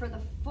going to be for the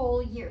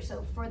full year.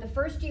 So for the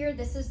first year,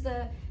 this is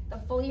the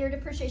full year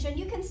depreciation.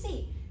 You can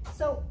see,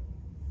 so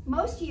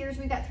most years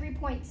we've got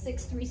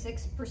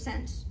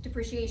 3.636%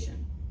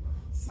 depreciation,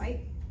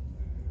 right?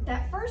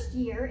 That first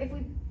year, if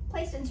we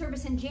placed it in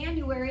service in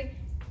January,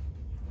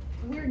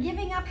 we're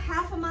giving up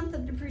half a month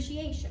of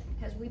depreciation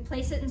because we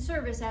place it in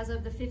service as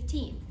of the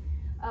 15th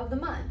of the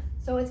month.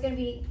 So it's going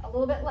to be a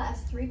little bit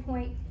less,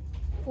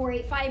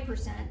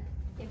 3.485%.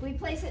 If we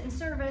place it in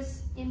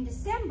service in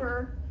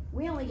December,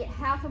 we only get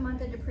half a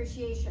month of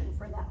depreciation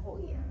for that whole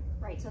year,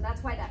 right? So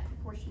that's why that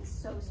proportion is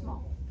so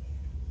small.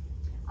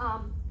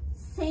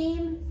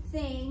 Same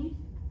thing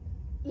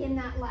in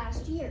that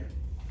last year,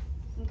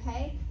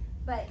 okay?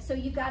 But so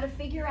you've got to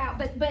figure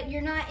out, but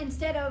you're not,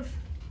 instead of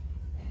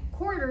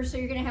quarters, so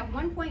you're going to have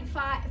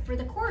 1.5, for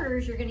the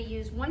quarters, you're going to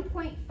use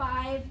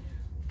 1.5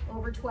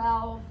 over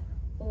 12,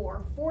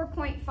 or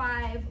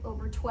 4.5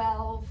 over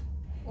 12,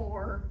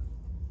 or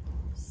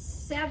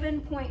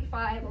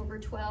 7.5 over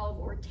 12,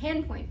 or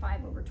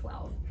 10.5 over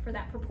 12 for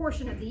that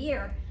proportion of the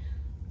year.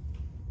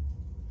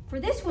 For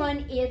this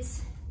one,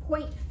 it's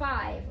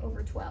 0.5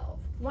 over 12,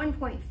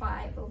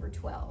 1.5 over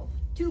 12,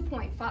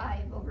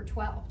 2.5 over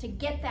 12 to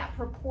get that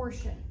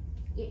proportion,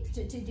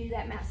 to do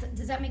that math.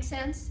 Does that make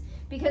sense?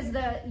 Because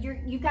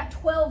you've got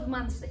 12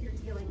 months that you're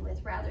dealing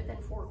with rather than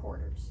 4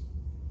 quarters,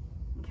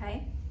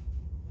 okay?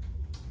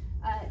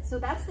 So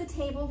that's the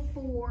table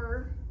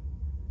for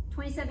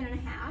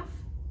 27.5.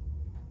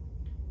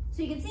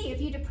 So you can see if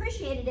you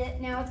depreciated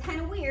it, now it's kind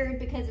of weird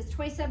because it's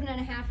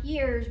 27.5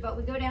 years, but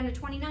we go down to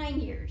 29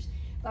 years.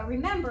 But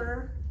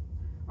remember,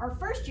 our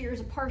first year is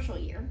a partial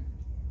year,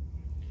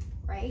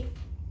 right?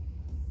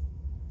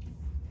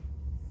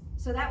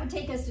 So that would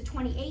take us to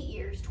 28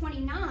 years.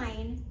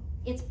 29,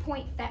 it's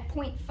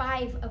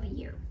 0.5 of a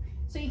year.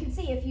 So you can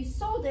see if you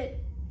sold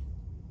it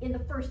in the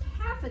first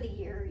half of the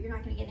year, you're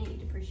not going to get any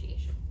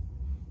depreciation,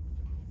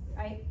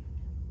 right?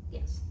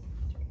 Yes,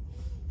 that's right.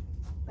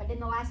 But in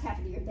the last half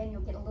of the year, then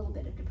you'll get a little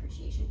bit of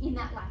depreciation in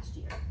that last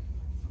year.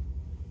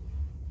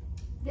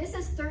 This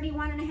is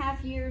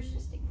 31.5 years,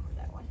 just ignore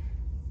that one.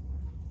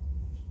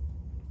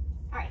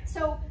 All right,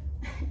 so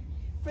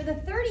for the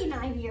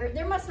 39 year,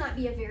 there must not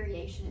be a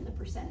variation in the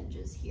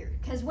percentages here,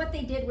 because what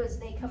they did was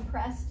they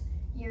compressed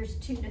years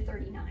 2 to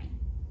 39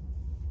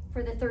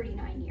 for the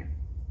 39 year,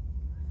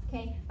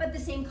 okay? But the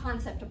same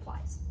concept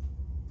applies,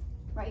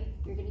 right?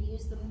 You're gonna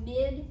use the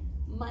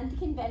mid-month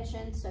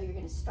convention, so you're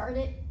gonna start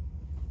it,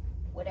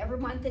 whatever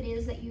month it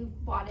is that you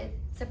bought it,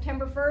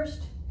 September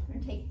 1st, we're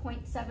gonna take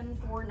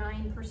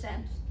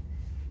 0.749%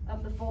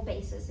 of the full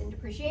basis in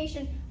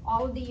depreciation,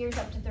 all of the years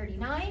up to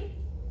 39.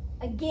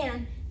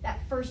 Again, that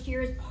first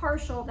year is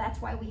partial, that's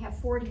why we have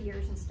 40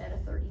 years instead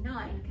of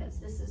 39, because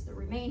this is the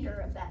remainder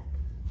of that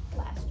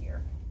last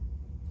year.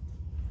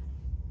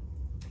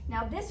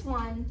 Now this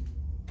one,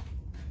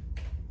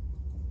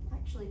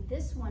 actually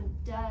this one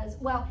does,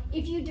 well,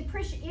 if you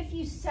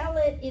sell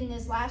it in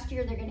this last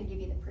year, they're gonna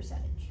give you the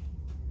percentage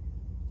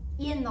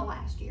in the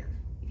last year.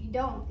 If If you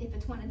don't, if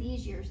it's one of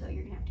these years though,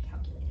 you're gonna have to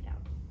calculate it out.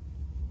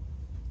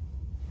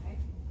 Okay?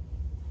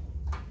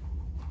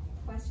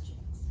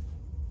 Questions?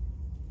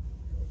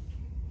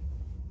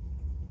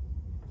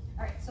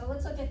 All right, so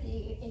let's look at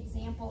the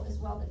example as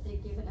well that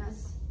they've given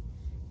us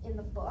in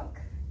the book.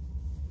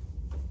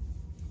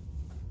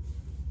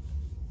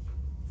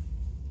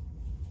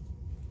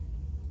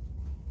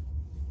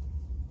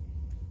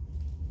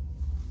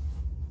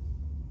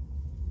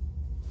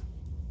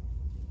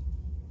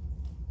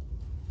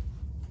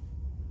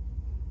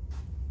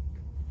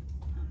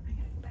 I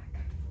gotta go back.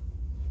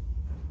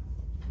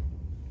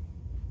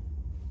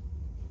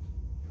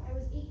 If I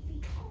was 8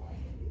 feet tall, I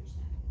could reach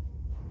that.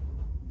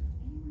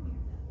 Anywhere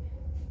near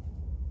that.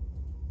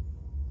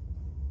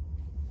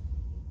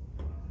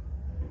 Okay.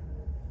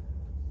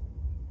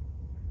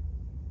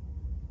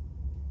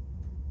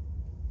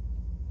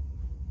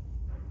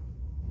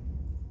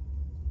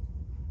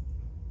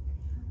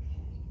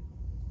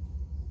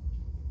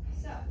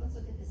 So let's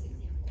look at this example.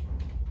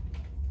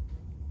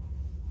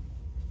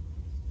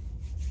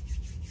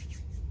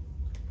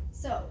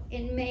 So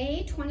in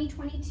May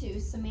 2022,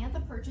 Samantha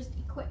purchased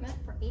equipment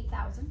for $8,000.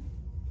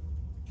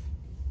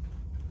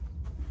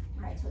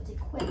 All right, so it's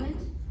equipment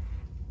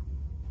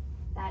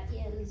that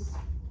is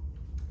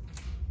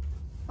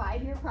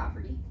 5-year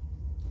property.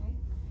 Okay,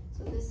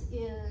 so this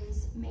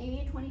is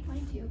May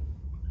 2022.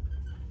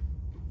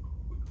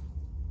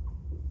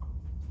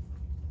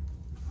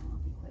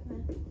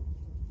 Equipment.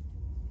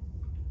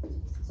 So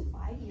this is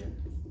 5 years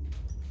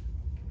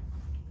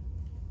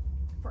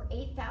for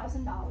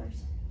 $8,000.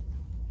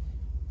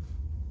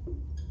 So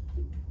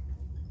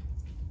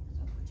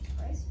purchase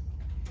price.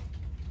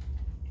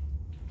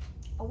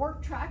 A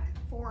work truck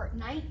for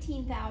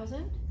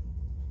 $19,000.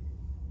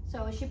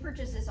 So she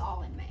purchased this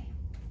all in May.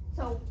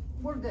 So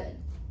we're good,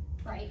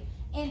 right?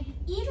 And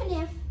even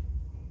if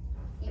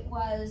it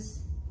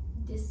was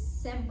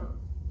December,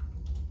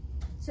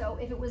 so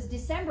if it was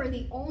December,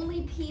 the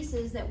only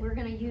pieces that we're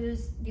gonna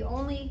use, the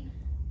only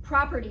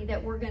property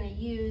that we're gonna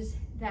use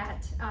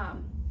that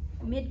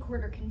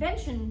mid-quarter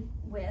convention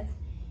with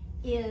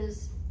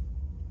is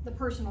the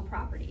personal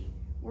property.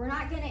 We're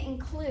not gonna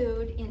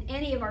include in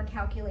any of our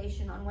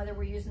calculation on whether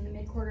we're using the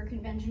mid-quarter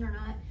convention or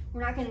not,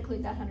 we're not gonna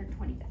include that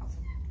 $120,000,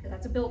 because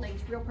that's a building,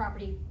 it's real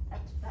property,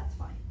 that's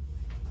fine.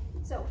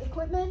 So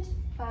equipment,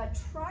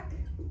 truck,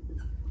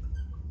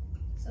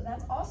 so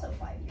that's also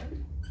 5 years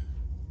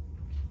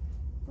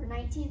for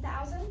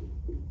 $19,000.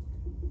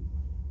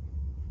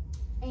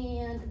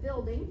 And a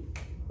building,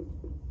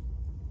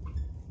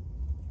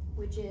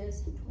 which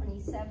is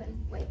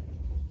 27, wait.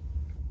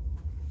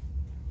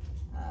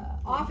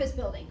 Office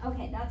building,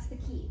 okay, that's the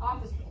key,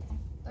 office building,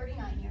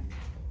 39 here.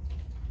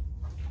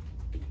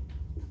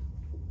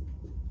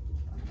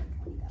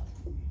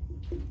 120,000.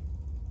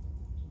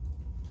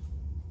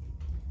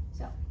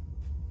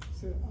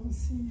 So I'm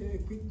seeing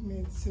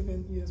equipment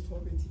 7 years for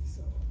Betty,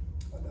 so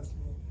what does it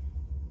mean?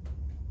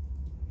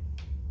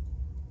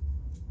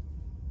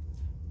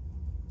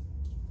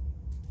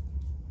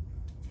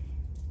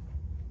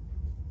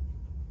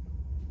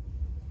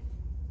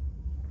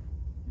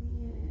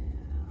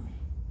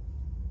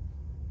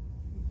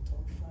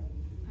 Talk 5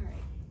 years. All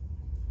right.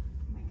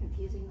 Am I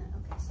confusing that?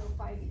 Okay, so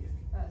 5 years,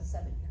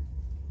 7 year.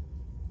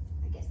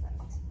 I guess that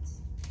makes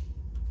sense. Okay,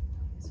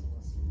 so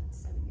we'll assume that's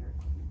 7-year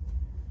equipment.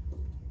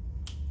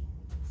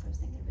 So I was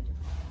thinking of a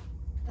different,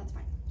 that's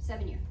fine,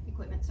 7-year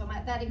equipment. So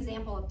that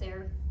example up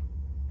there,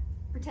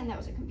 pretend that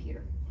was a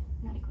computer,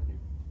 not equipment.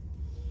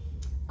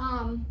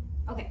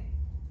 Okay.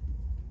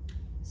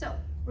 So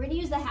we're gonna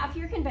use the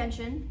half-year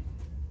convention.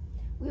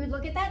 We would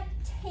look at that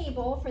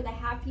table for the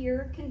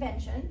half-year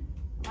convention.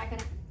 I'm not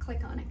gonna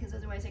click on it because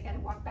otherwise I gotta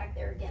walk back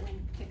there again and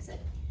fix it.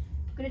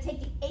 I'm gonna take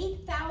the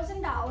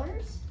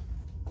 $8,000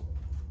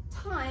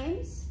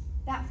 times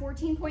that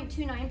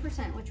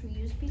 14.29%, which we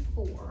used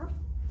before,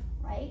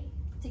 right?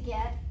 To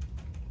get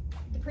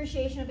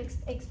depreciation of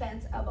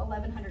expense of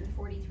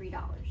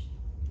 $1,143.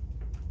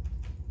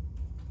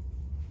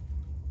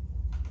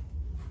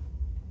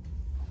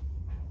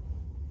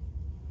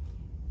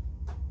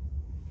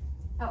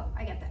 Oh,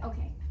 I got that,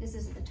 okay. This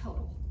is the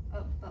total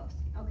of both,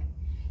 okay.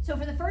 So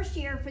for the first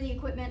year, for the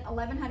equipment,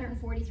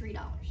 $1,143.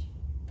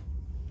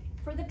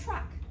 For the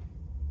truck,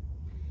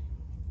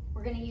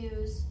 we're gonna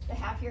use the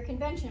half-year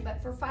convention,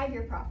 but for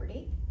 5-year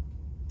property.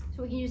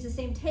 So we can use the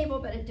same table,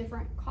 but a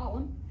different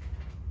column,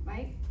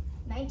 right?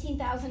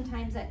 19,000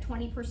 times that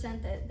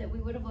 20% that we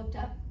would have looked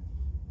up,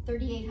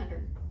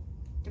 3,800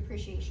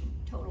 depreciation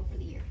total for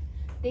the year.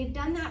 They've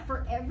done that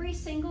for every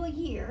single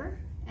year,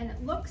 and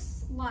it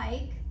looks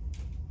like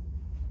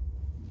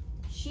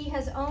she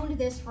has owned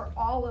this for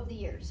all of the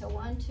years. So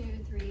 1, 2,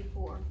 3,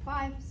 4,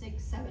 5,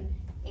 6, 7,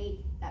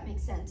 8, that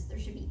makes sense. There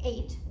should be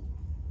 8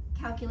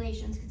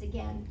 calculations, because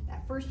again,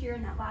 that first year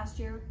and that last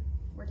year,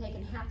 we're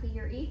taking half a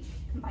year each.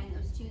 Combine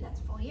those two, that's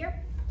a full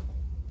year.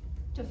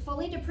 To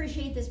fully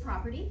depreciate this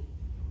property,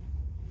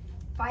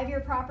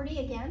 5-year property,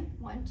 again,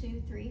 1,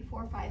 2, 3,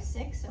 4, 5,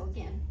 6. So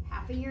again,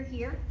 half a year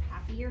here,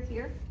 half a year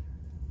here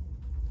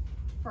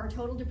for our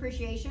total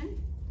depreciation.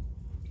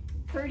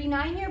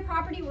 39-year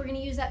property, we're gonna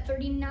use that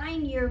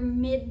 39-year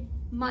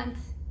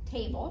mid-month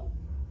table,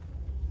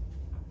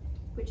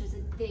 which is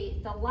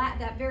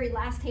that very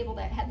last table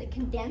that had the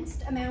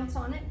condensed amounts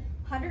on it,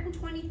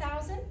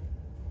 120,000.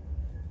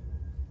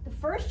 The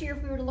first year,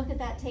 if we were to look at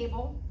that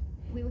table,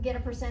 we would get a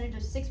percentage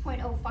of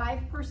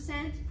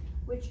 6.05%,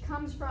 which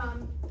comes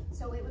from,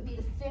 so it would be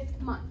the 5th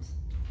month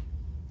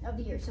of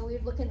the year. So we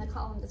would look in the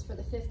column that's for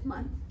the 5th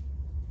month.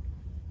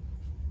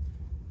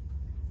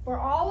 For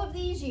all of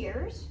these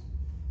years,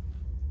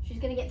 she's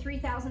gonna get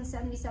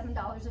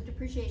 $3,077 of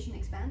depreciation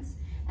expense.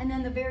 And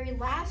then the very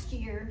last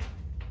year,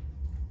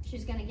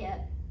 she's gonna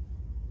get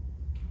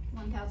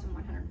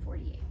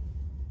 $1,148.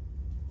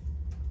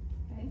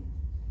 Okay?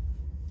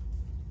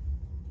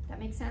 That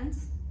makes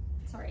sense?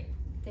 Sorry,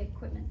 the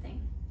equipment thing.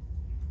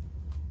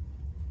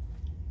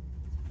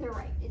 They're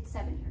right, it's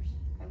 7 years.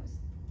 I was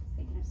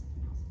thinking of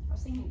something else. I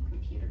was thinking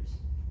computers.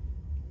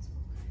 So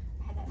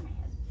I had that in my head.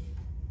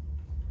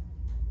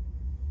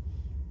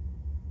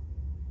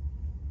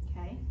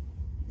 Okay,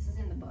 this is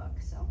in the book,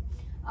 so.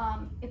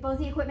 If both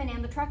the equipment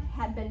and the truck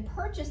had been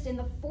purchased in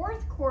the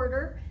 4th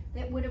quarter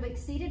that would have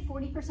exceeded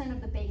 40% of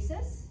the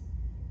basis,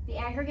 the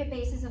aggregate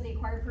basis of the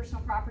acquired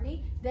personal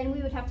property, then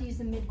we would have to use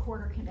the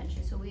mid-quarter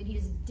convention. So we'd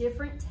use a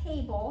different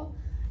table,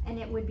 and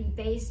it would be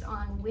based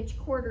on which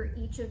quarter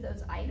each of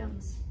those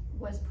items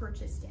was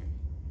purchased in,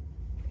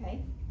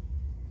 okay?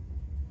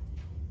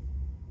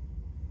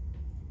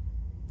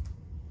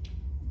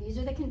 These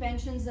are the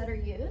conventions that are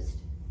used,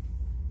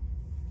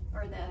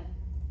 or the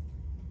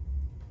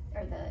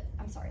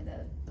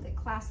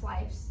class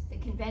lives, the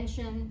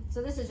convention.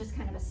 So this is just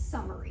kind of a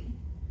summary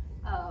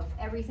of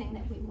everything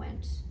that we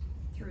went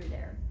through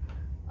there.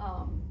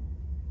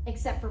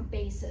 Except for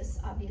basis.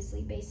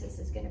 Obviously basis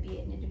is going to be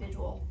an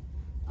individual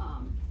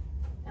on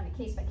a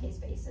case-by-case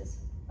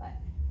basis, but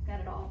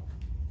got it all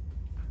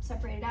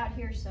separated out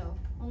here. So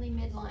only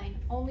midline,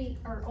 only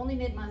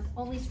mid-month,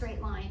 only straight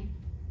line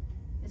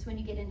is when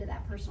you get into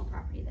that personal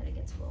property that it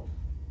gets a little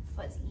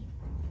fuzzy.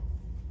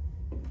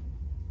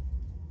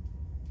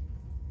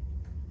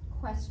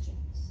 Questions?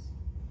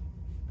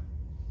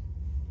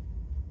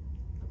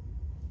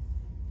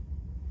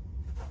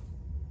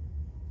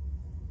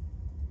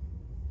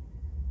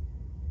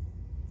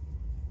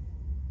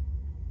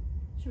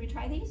 Should we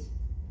try these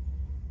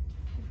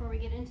before we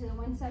get into the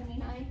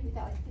 179? We've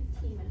got like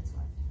 15 minutes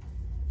left.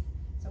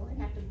 So we're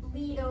gonna have to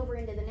bleed over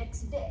into the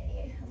next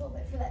day a little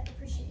bit for that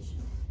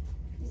depreciation.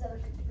 These other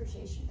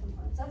depreciation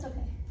components, that's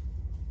okay.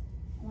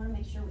 I wanna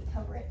make sure we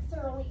cover it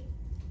thoroughly.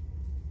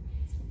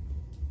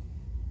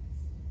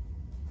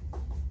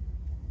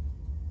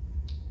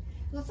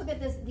 Let's look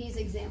at these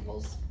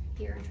examples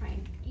here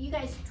and you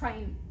guys try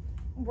and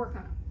work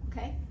on them,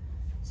 okay?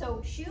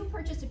 So Shu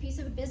purchased a piece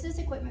of business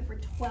equipment for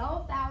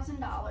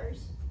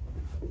 $12,000.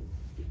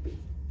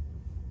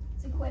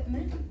 It's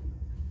equipment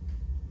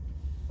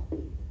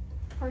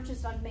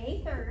purchased on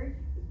May 3rd.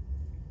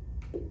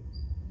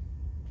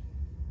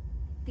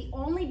 The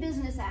only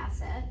business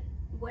asset,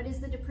 what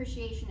is the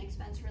depreciation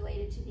expense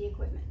related to the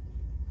equipment?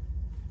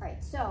 All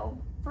right, so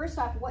first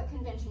off, what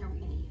convention are we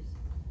gonna use?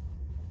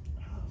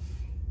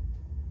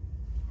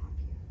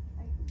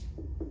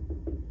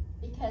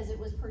 Because it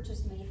was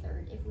purchased May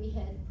 3rd. If we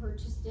had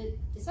purchased it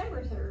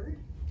December 3rd,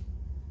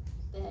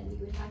 then we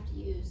would have to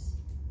use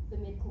the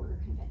mid-quarter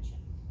convention,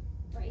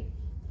 right?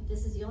 If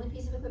this is the only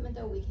piece of equipment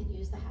though, we can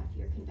use the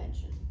half-year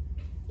convention.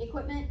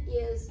 Equipment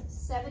is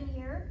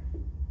 7-year,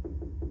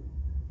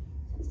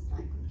 since it's not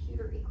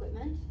computer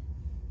equipment.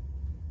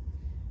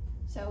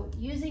 So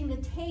using the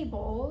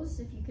tables,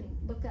 if you can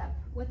look up,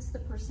 what's the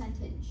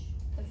percentage,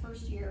 the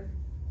first year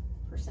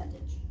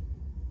percentage?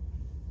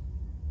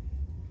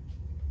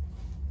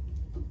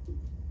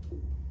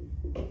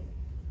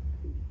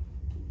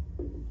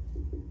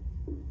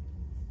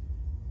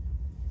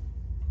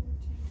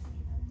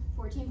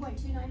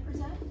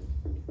 .29%.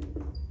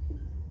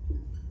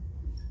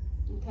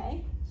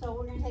 Okay, so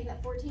we're going to take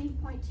that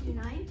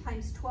 14.29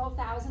 times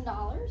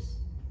 $12,000.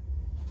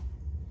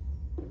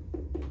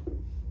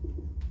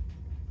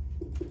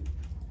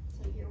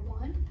 So year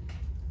one.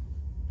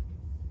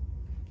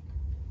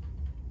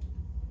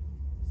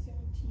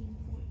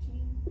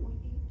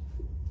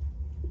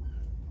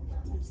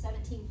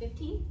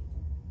 1715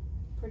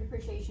 for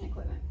depreciation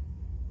equipment.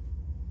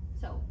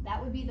 So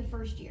that would be the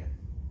first year.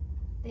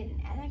 They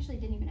actually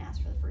didn't even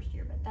ask for the first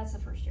year, but that's the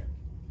first year.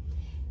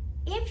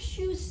 If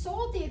Shu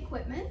sold the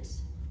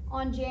equipment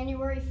on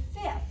January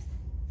 5th,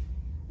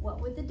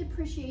 what would the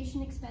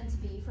depreciation expense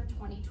be for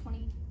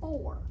 2024?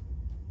 All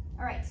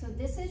right, so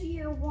this is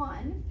year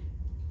one.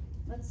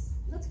 Let's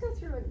go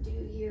through and do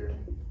year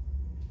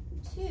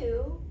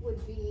two.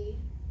 Would be,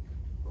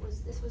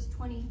 this was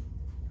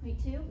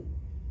 2022.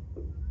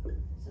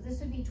 So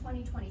this would be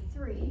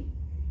 2023,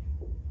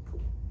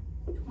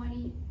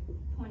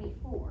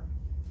 2024.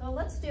 So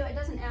let's do, it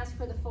doesn't ask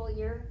for the full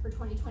year for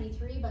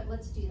 2023, but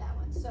let's do that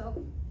one.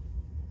 So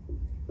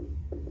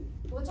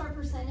what's our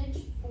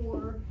percentage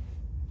for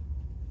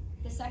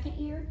the second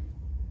year?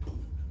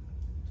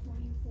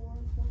 24,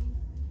 49.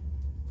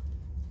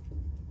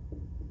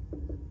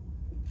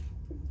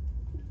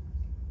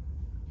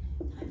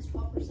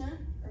 or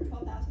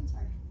 12,000,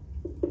 sorry.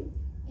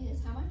 It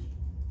is how much?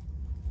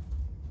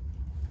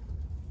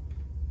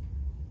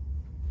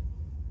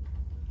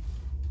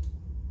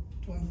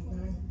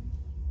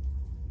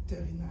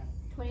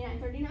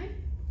 $29.39.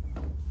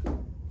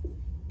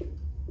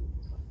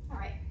 All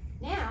right,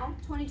 now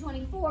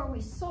 2024,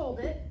 we sold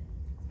it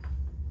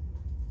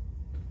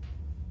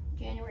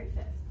January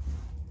 5th.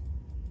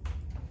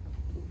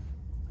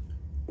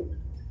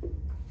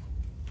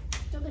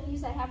 Still gonna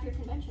use that half-year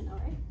convention though,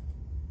 right?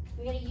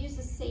 We gotta use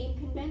the same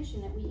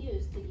convention that we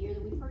used the year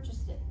that we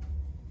purchased it.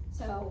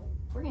 So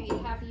we're gonna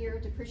get half a year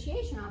of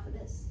depreciation off of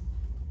this.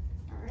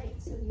 All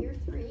right, so year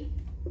 3.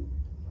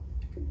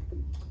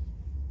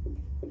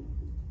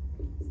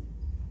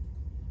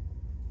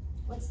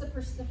 What's the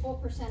full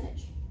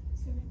percentage?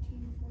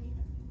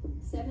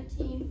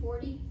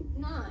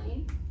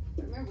 1749.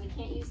 But remember, we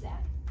can't use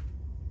that.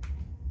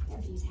 We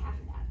have to use half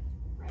of that,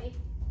 right?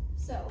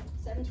 So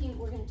 17,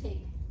 we're gonna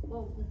take,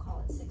 well, we'll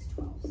call it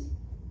 6/12.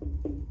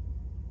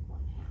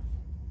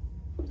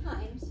 1/2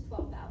 times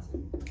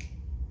 12,000.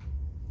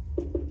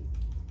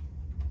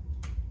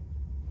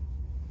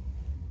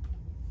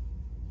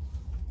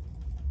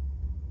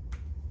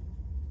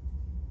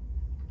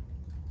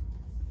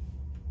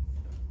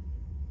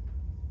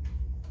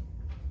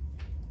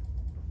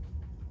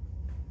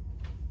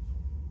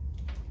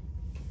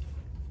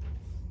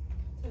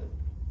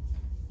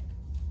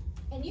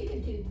 And you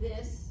can do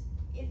this.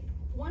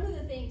 One of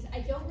the things, I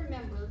don't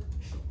remember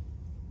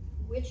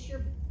which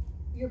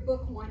your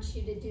book wants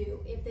you to do.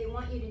 If they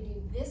want you to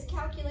do this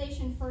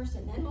calculation first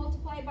and then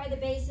multiply it by the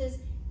basis,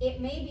 it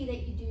may be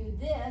that you do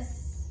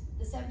this,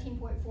 the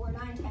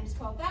 17.49 times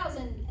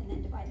 12,000, and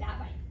then divide that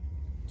by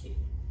 2,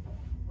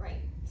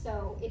 right?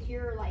 So if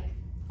you're like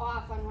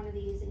off on one of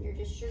these and you're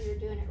just sure you're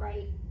doing it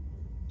right,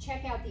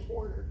 check out the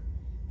order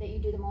that you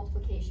do the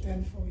multiplication.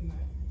 1049.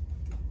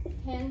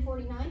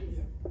 1049?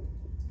 Yeah.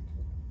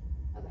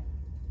 Okay.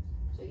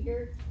 So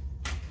year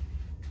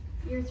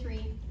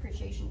 3,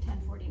 depreciation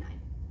 1049.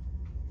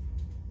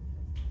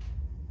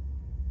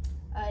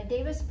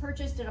 Davis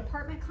purchased an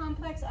apartment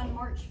complex on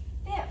March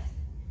 5th,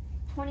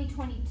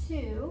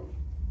 2022.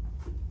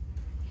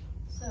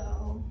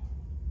 So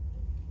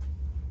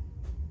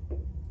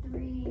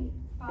 3,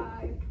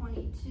 5,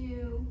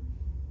 22,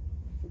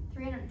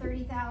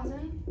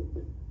 330,000.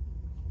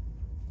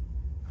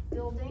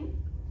 Building.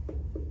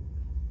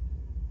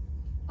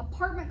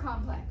 Apartment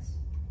complex.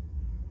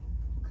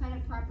 What kind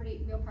of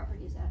property, real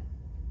property is that?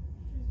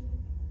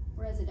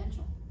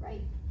 Residential,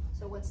 right?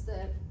 So what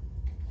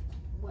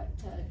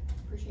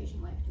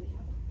depreciation life do we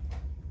have?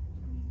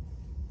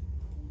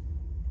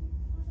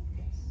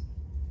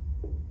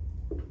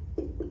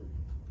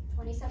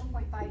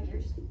 27.5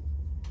 years.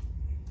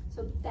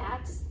 So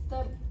that's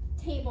the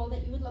table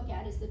that you would look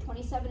at, is the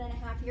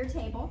 27.5 year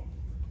table.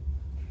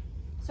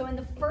 So in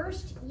the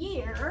first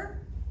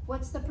year,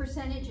 what's the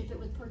percentage if it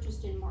was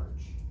purchased in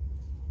March?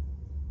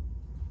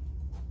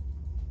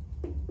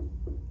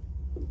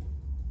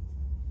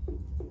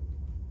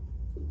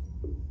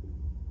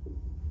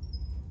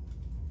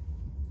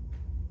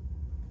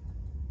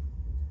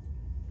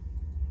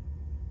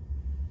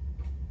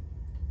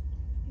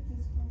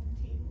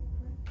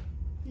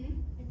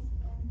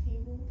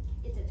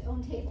 It's its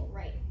own table,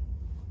 right?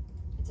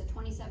 It's the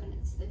 27.5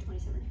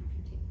 year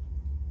table.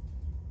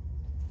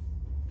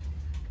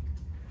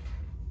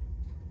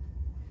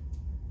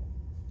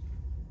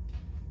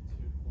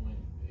 Okay,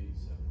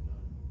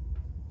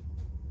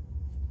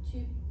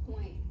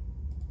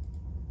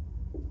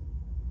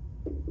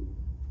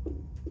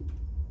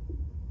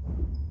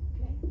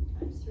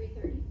 times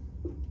 330.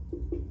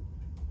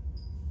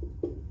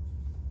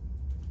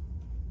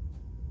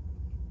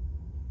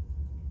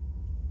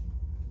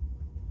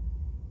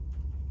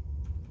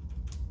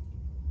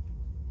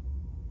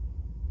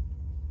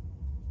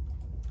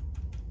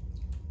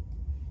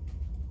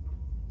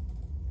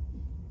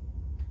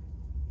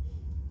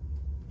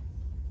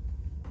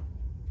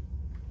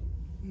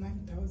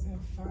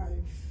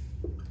 $9,501,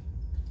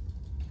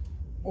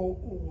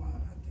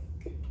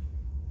 I think.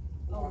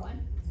 Oh, one?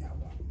 Yeah,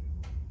 one.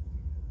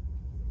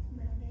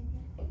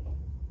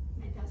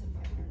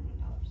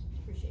 $9,501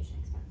 depreciation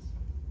expense.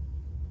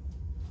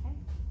 Okay.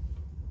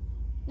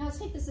 Now let's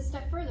take this a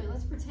step further.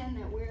 Let's pretend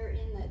that we're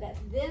in that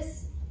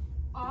this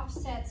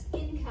offsets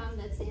income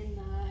that's in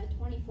the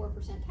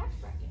 24% tax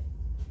bracket.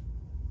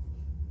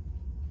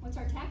 What's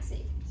our tax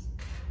savings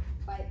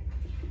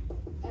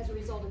as a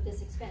result of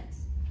this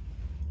expense?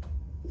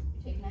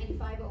 Take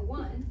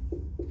 9,501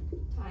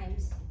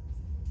 times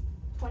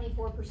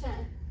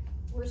 24%.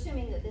 We're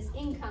assuming that this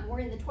income, we're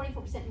in the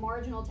 24%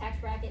 marginal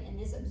tax bracket, and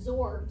this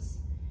absorbs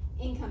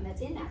income that's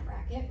in that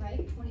bracket,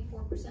 right?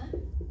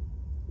 24%.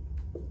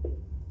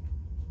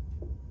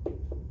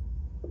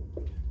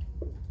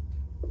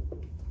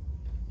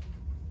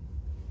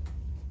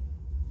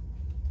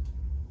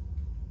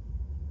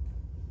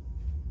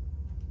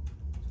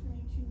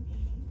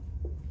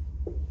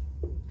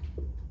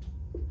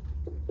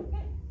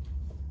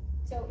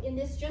 So in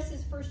this, just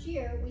this first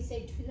year, we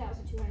saved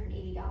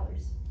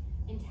 $2,280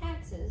 in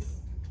taxes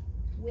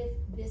with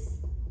this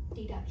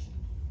deduction.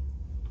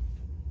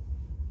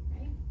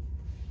 Right?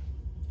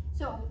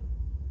 So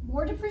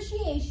more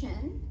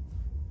depreciation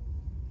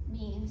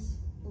means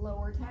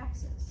lower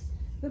taxes.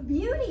 The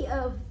beauty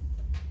of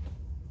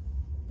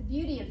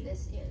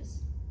this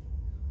is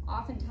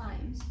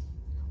oftentimes,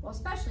 well,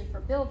 especially for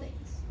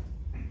buildings,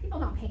 people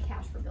don't pay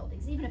cash for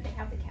buildings. Even if they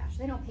have the cash,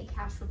 they don't pay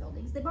cash for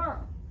buildings, they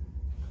borrow.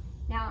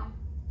 Now,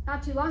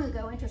 not too long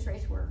ago, interest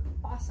rates were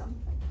awesome.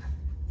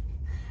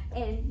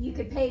 And you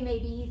could pay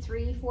maybe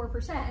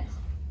 3-4%.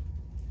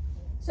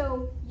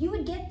 So you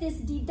would get this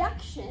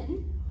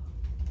deduction,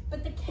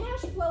 but the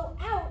cash flow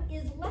out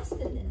is less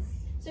than this.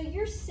 So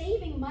you're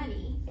saving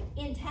money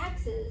in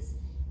taxes,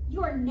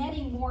 you are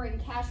netting more in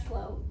cash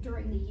flow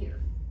during the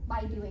year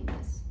by doing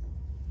this.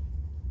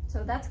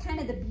 So that's kind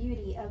of the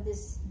beauty of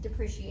this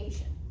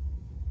depreciation,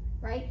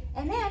 right?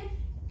 And then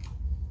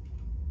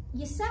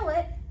you sell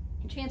it,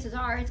 and chances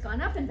are it's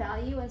gone up in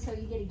value, and so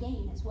you get a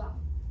gain as well.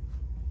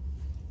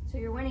 So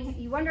you're winning.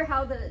 You wonder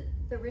how the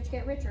rich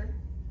get richer.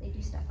 They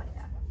do stuff like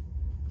that.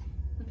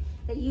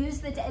 They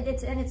use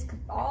and it's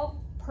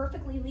all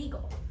perfectly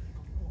legal.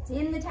 It's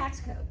in the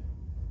tax code.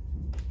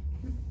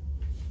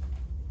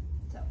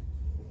 So,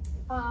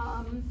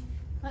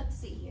 let's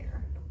see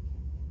here.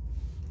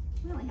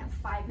 We only have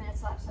 5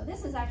 minutes left, so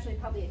this is actually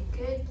probably a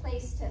good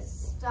place to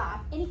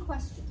stop. Any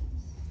questions?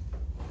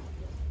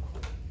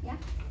 Yeah?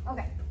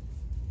 Okay.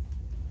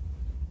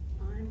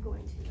 I'm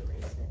going to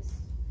erase this.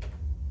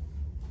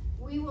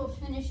 We will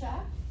finish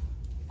up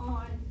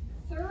on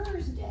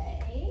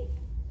Thursday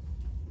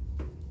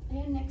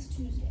and next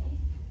Tuesday.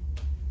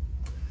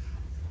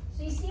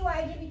 So you see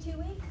why I give you 2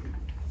 weeks?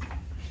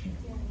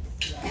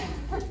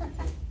 Yes.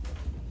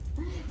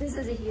 This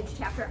is a huge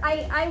chapter.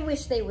 I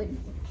wish they would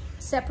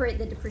separate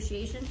the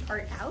depreciation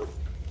part out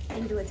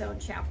and do its own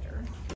chapter.